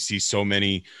just you see so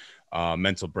many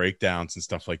mental breakdowns and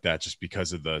stuff like that just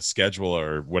because of the schedule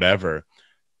or whatever?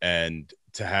 And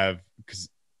to have, because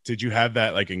did you have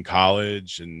that like in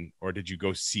college, or did you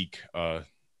go seek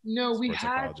no, we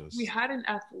had an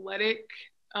athletic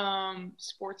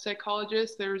sports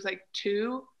psychologist. There was like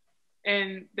 2,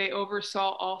 and they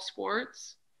oversaw all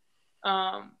sports.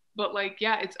 But like,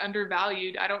 yeah, it's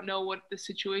undervalued. I don't know what the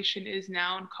situation is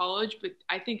now in college, but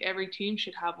I think every team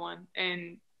should have one,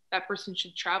 and that person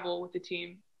should travel with the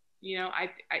team.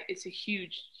 It's a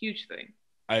huge, huge thing.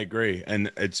 I agree.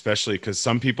 And especially because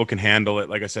some people can handle it.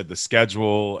 Like I said, the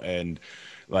schedule, and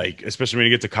like, especially when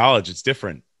you get to college, it's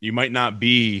different. You might not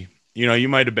be, you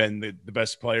might have been the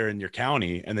best player in your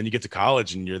county, and then you get to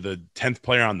college and you're the 10th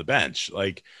player on the bench.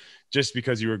 Like, just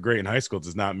because you were great in high school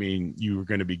does not mean you were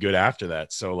going to be good after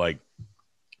that. So like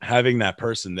having that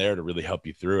person there to really help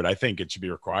you through it, I think it should be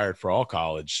required for all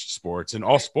college sports and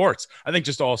all sports. I think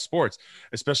just all sports,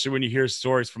 especially when you hear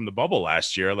stories from the bubble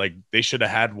last year, like they should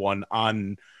have had one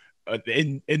on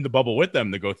in the bubble with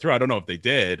them to go through. I don't know if they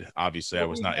did. Obviously, I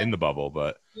was not in the bubble,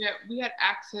 but yeah, we had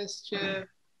access to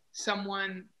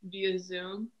someone via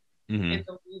Zoom, and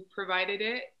the league provided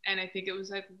it. And I think it was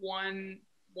like one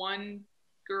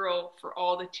girl for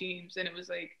all the teams, and it was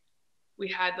like we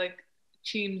had like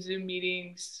team Zoom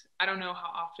meetings. I don't know how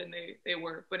often they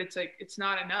were, but it's like it's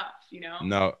not enough,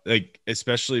 No, like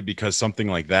especially because something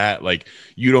like that, like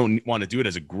you don't want to do it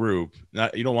as a group.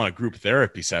 You don't want a group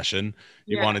therapy session.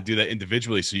 You want to do that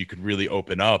individually so you could really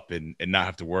open up and not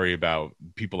have to worry about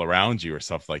people around you or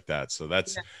stuff like that. So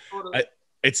that's totally.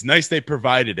 It's nice they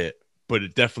provided it, but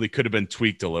it definitely could have been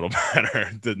tweaked a little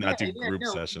better to not do group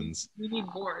sessions. We need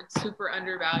more. It's super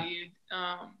undervalued.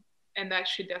 And that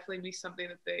should definitely be something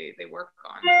that they work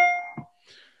on.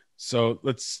 So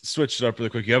let's switch it up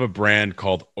really quick. You have a brand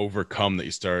called Overcome that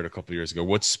you started a couple of years ago.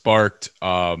 What sparked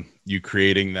you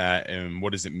creating that, and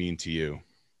what does it mean to you?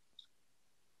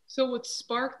 So what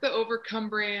sparked the Overcome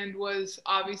brand was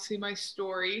obviously my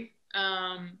story,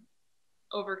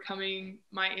 overcoming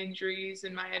my injuries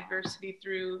and my adversity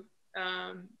through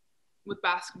with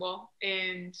basketball.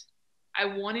 And I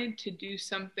wanted to do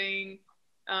something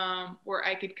where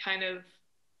I could kind of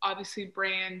obviously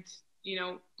brand,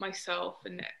 myself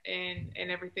and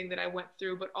everything that I went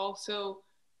through, but also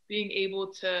being able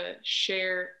to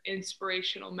share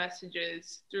inspirational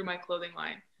messages through my clothing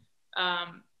line.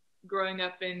 Growing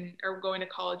up going to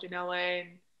college in LA,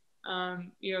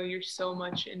 and you're so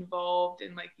much involved,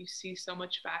 and like you see so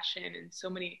much fashion and so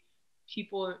many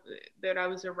people that I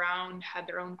was around had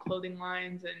their own clothing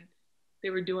lines and they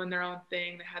were doing their own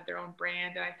thing. They had their own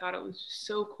brand. And I thought it was just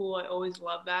so cool. I always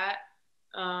loved that.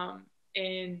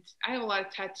 And I have a lot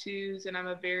of tattoos and I'm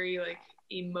a very like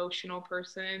emotional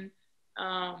person.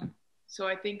 So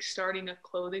I think starting a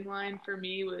clothing line for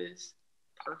me was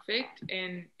perfect,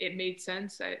 and it made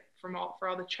sense for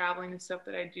all the traveling and stuff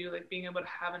that I do, like being able to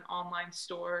have an online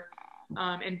store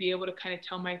and be able to kind of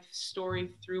tell my story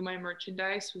through my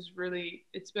merchandise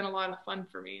it's been a lot of fun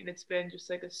for me, and it's been just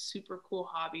like a super cool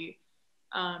hobby.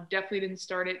 Definitely didn't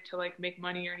start it to like make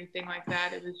money or anything like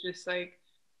that. It was just like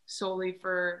solely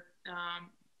for a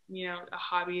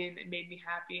hobby, and it made me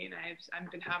happy, and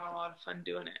I've been having a lot of fun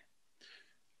doing it.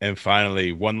 And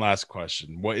finally, one last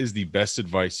question. What is the best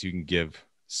advice you can give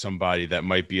somebody that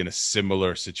might be in a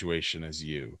similar situation as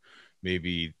you?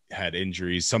 Maybe had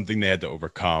injuries, something they had to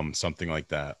overcome, something like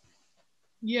that.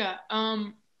 Yeah.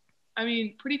 I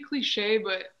mean, pretty cliche,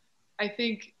 but I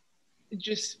think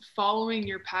just following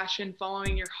your passion,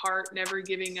 following your heart, never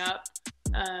giving up.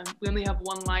 We only have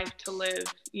one life to live,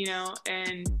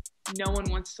 and no one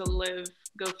wants to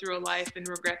go through a life and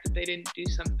regret that they didn't do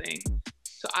something.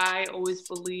 So I always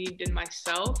believed in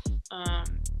myself. I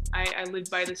live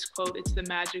by this quote: "It's the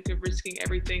magic of risking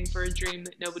everything for a dream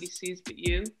that nobody sees but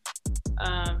you."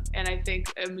 And I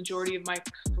think a majority of my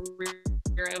career,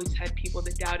 I always had people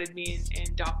that doubted me,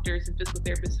 and doctors and physical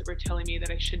therapists that were telling me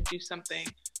that I shouldn't do something.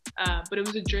 But it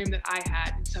was a dream that I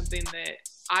had and something that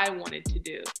I wanted to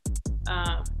do.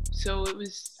 So it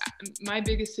was, my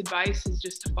biggest advice is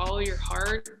just to follow your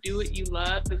heart, do what you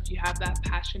love. If you have that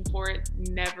passion for it,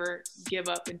 never give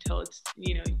up until it's,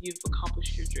 you've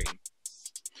accomplished your dream.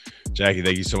 Jackie,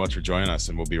 thank you so much for joining us,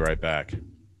 and we'll be right back.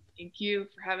 Thank you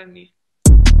for having me.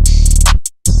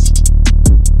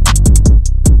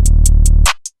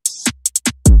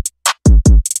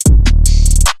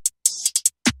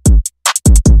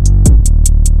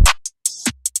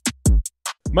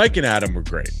 Mike and Adam were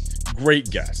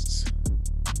great guests,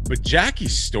 but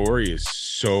Jackie's story is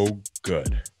so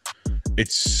good.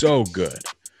 It's so good.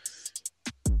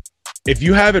 If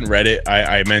you haven't read it,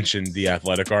 I mentioned the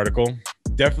Athletic article.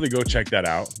 Definitely go check that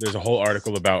out. There's a whole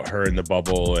article about her in the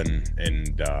bubble and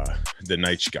the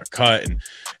night she got cut, and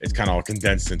it's kind of all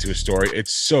condensed into a story.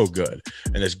 It's so good.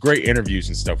 And there's great interviews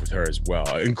and stuff with her as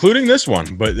well, including this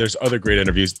one, but there's other great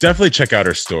interviews. Definitely check out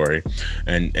her story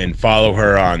and follow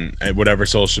her on whatever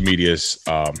social medias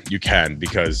you can,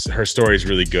 because her story is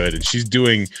really good, and she's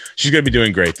going to be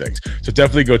doing great things. So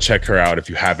definitely go check her out if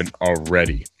you haven't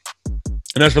already.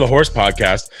 And as for the Horse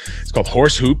Podcast, it's called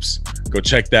Horse Hoops. Go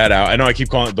check that out. I know I keep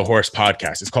calling it the Horse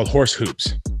Podcast. It's called Horse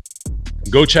Hoops.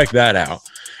 Go check that out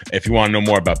if you want to know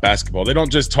more about basketball. They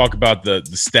don't just talk about the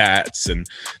stats and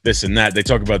this and that. They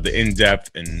talk about the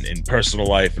in-depth and personal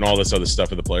life and all this other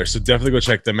stuff of the players. So definitely go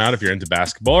check them out if you're into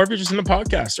basketball, or if you're just into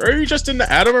podcasts, or if you're just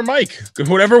into Adam or Mike.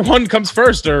 Whatever one comes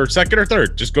first or second or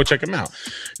third, just go check them out.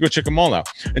 Go check them all out.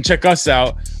 And check us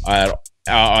out at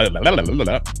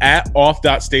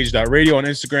off.stage.radio on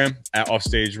Instagram, at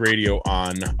offstage radio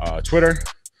on Twitter,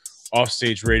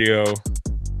 offstage radio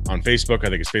on Facebook. I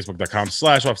think it's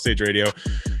facebook.com/offstage radio,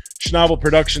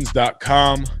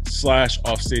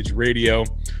 schnabelproductions.com/offstage radio,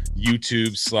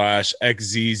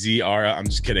 YouTube/XZZR. I'm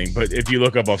just kidding. But if you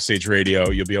look up Offstage Radio,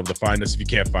 you'll be able to find us. If you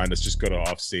can't find us, just go to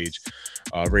Offstage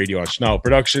Radio on Schnabel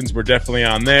Productions. We're definitely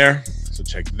on there, so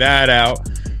check that out.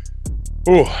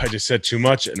 Oh, I just said too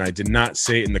much, and I did not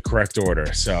say it in the correct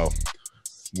order, so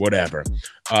whatever.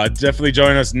 Definitely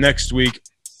join us next week.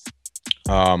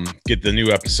 Get the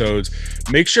new episodes.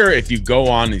 Make sure if you go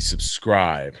on and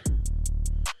subscribe,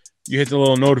 you hit the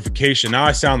little notification. Now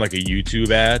I sound like a YouTube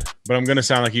ad, but I'm going to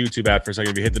sound like a YouTube ad for a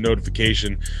second. If you hit the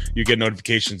notification, you get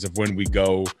notifications of when we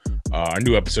go. Our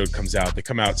new episode comes out. They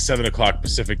come out 7 o'clock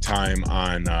Pacific time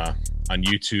on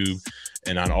YouTube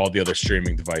and on all the other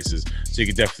streaming devices. So you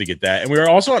can definitely get that. And we are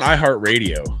also on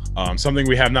iHeartRadio, something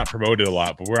we have not promoted a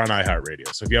lot, but we're on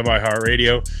iHeartRadio. So if you have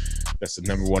iHeartRadio, that's the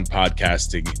 #1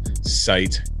 podcasting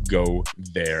site. Go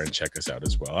there and check us out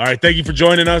as well. All right. Thank you for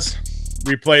joining us.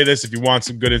 Replay this if you want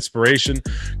some good inspiration.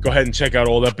 Go ahead and check out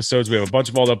old episodes. We have a bunch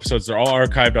of old episodes. They're all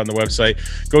archived on the website.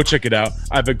 Go check it out.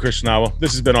 I've been Chris Schnabel.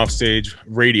 This has been Offstage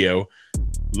Radio.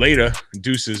 Later.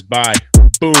 Deuces. Bye.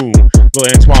 Boom. Little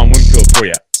Antoine Winfield for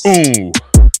you. Ooh.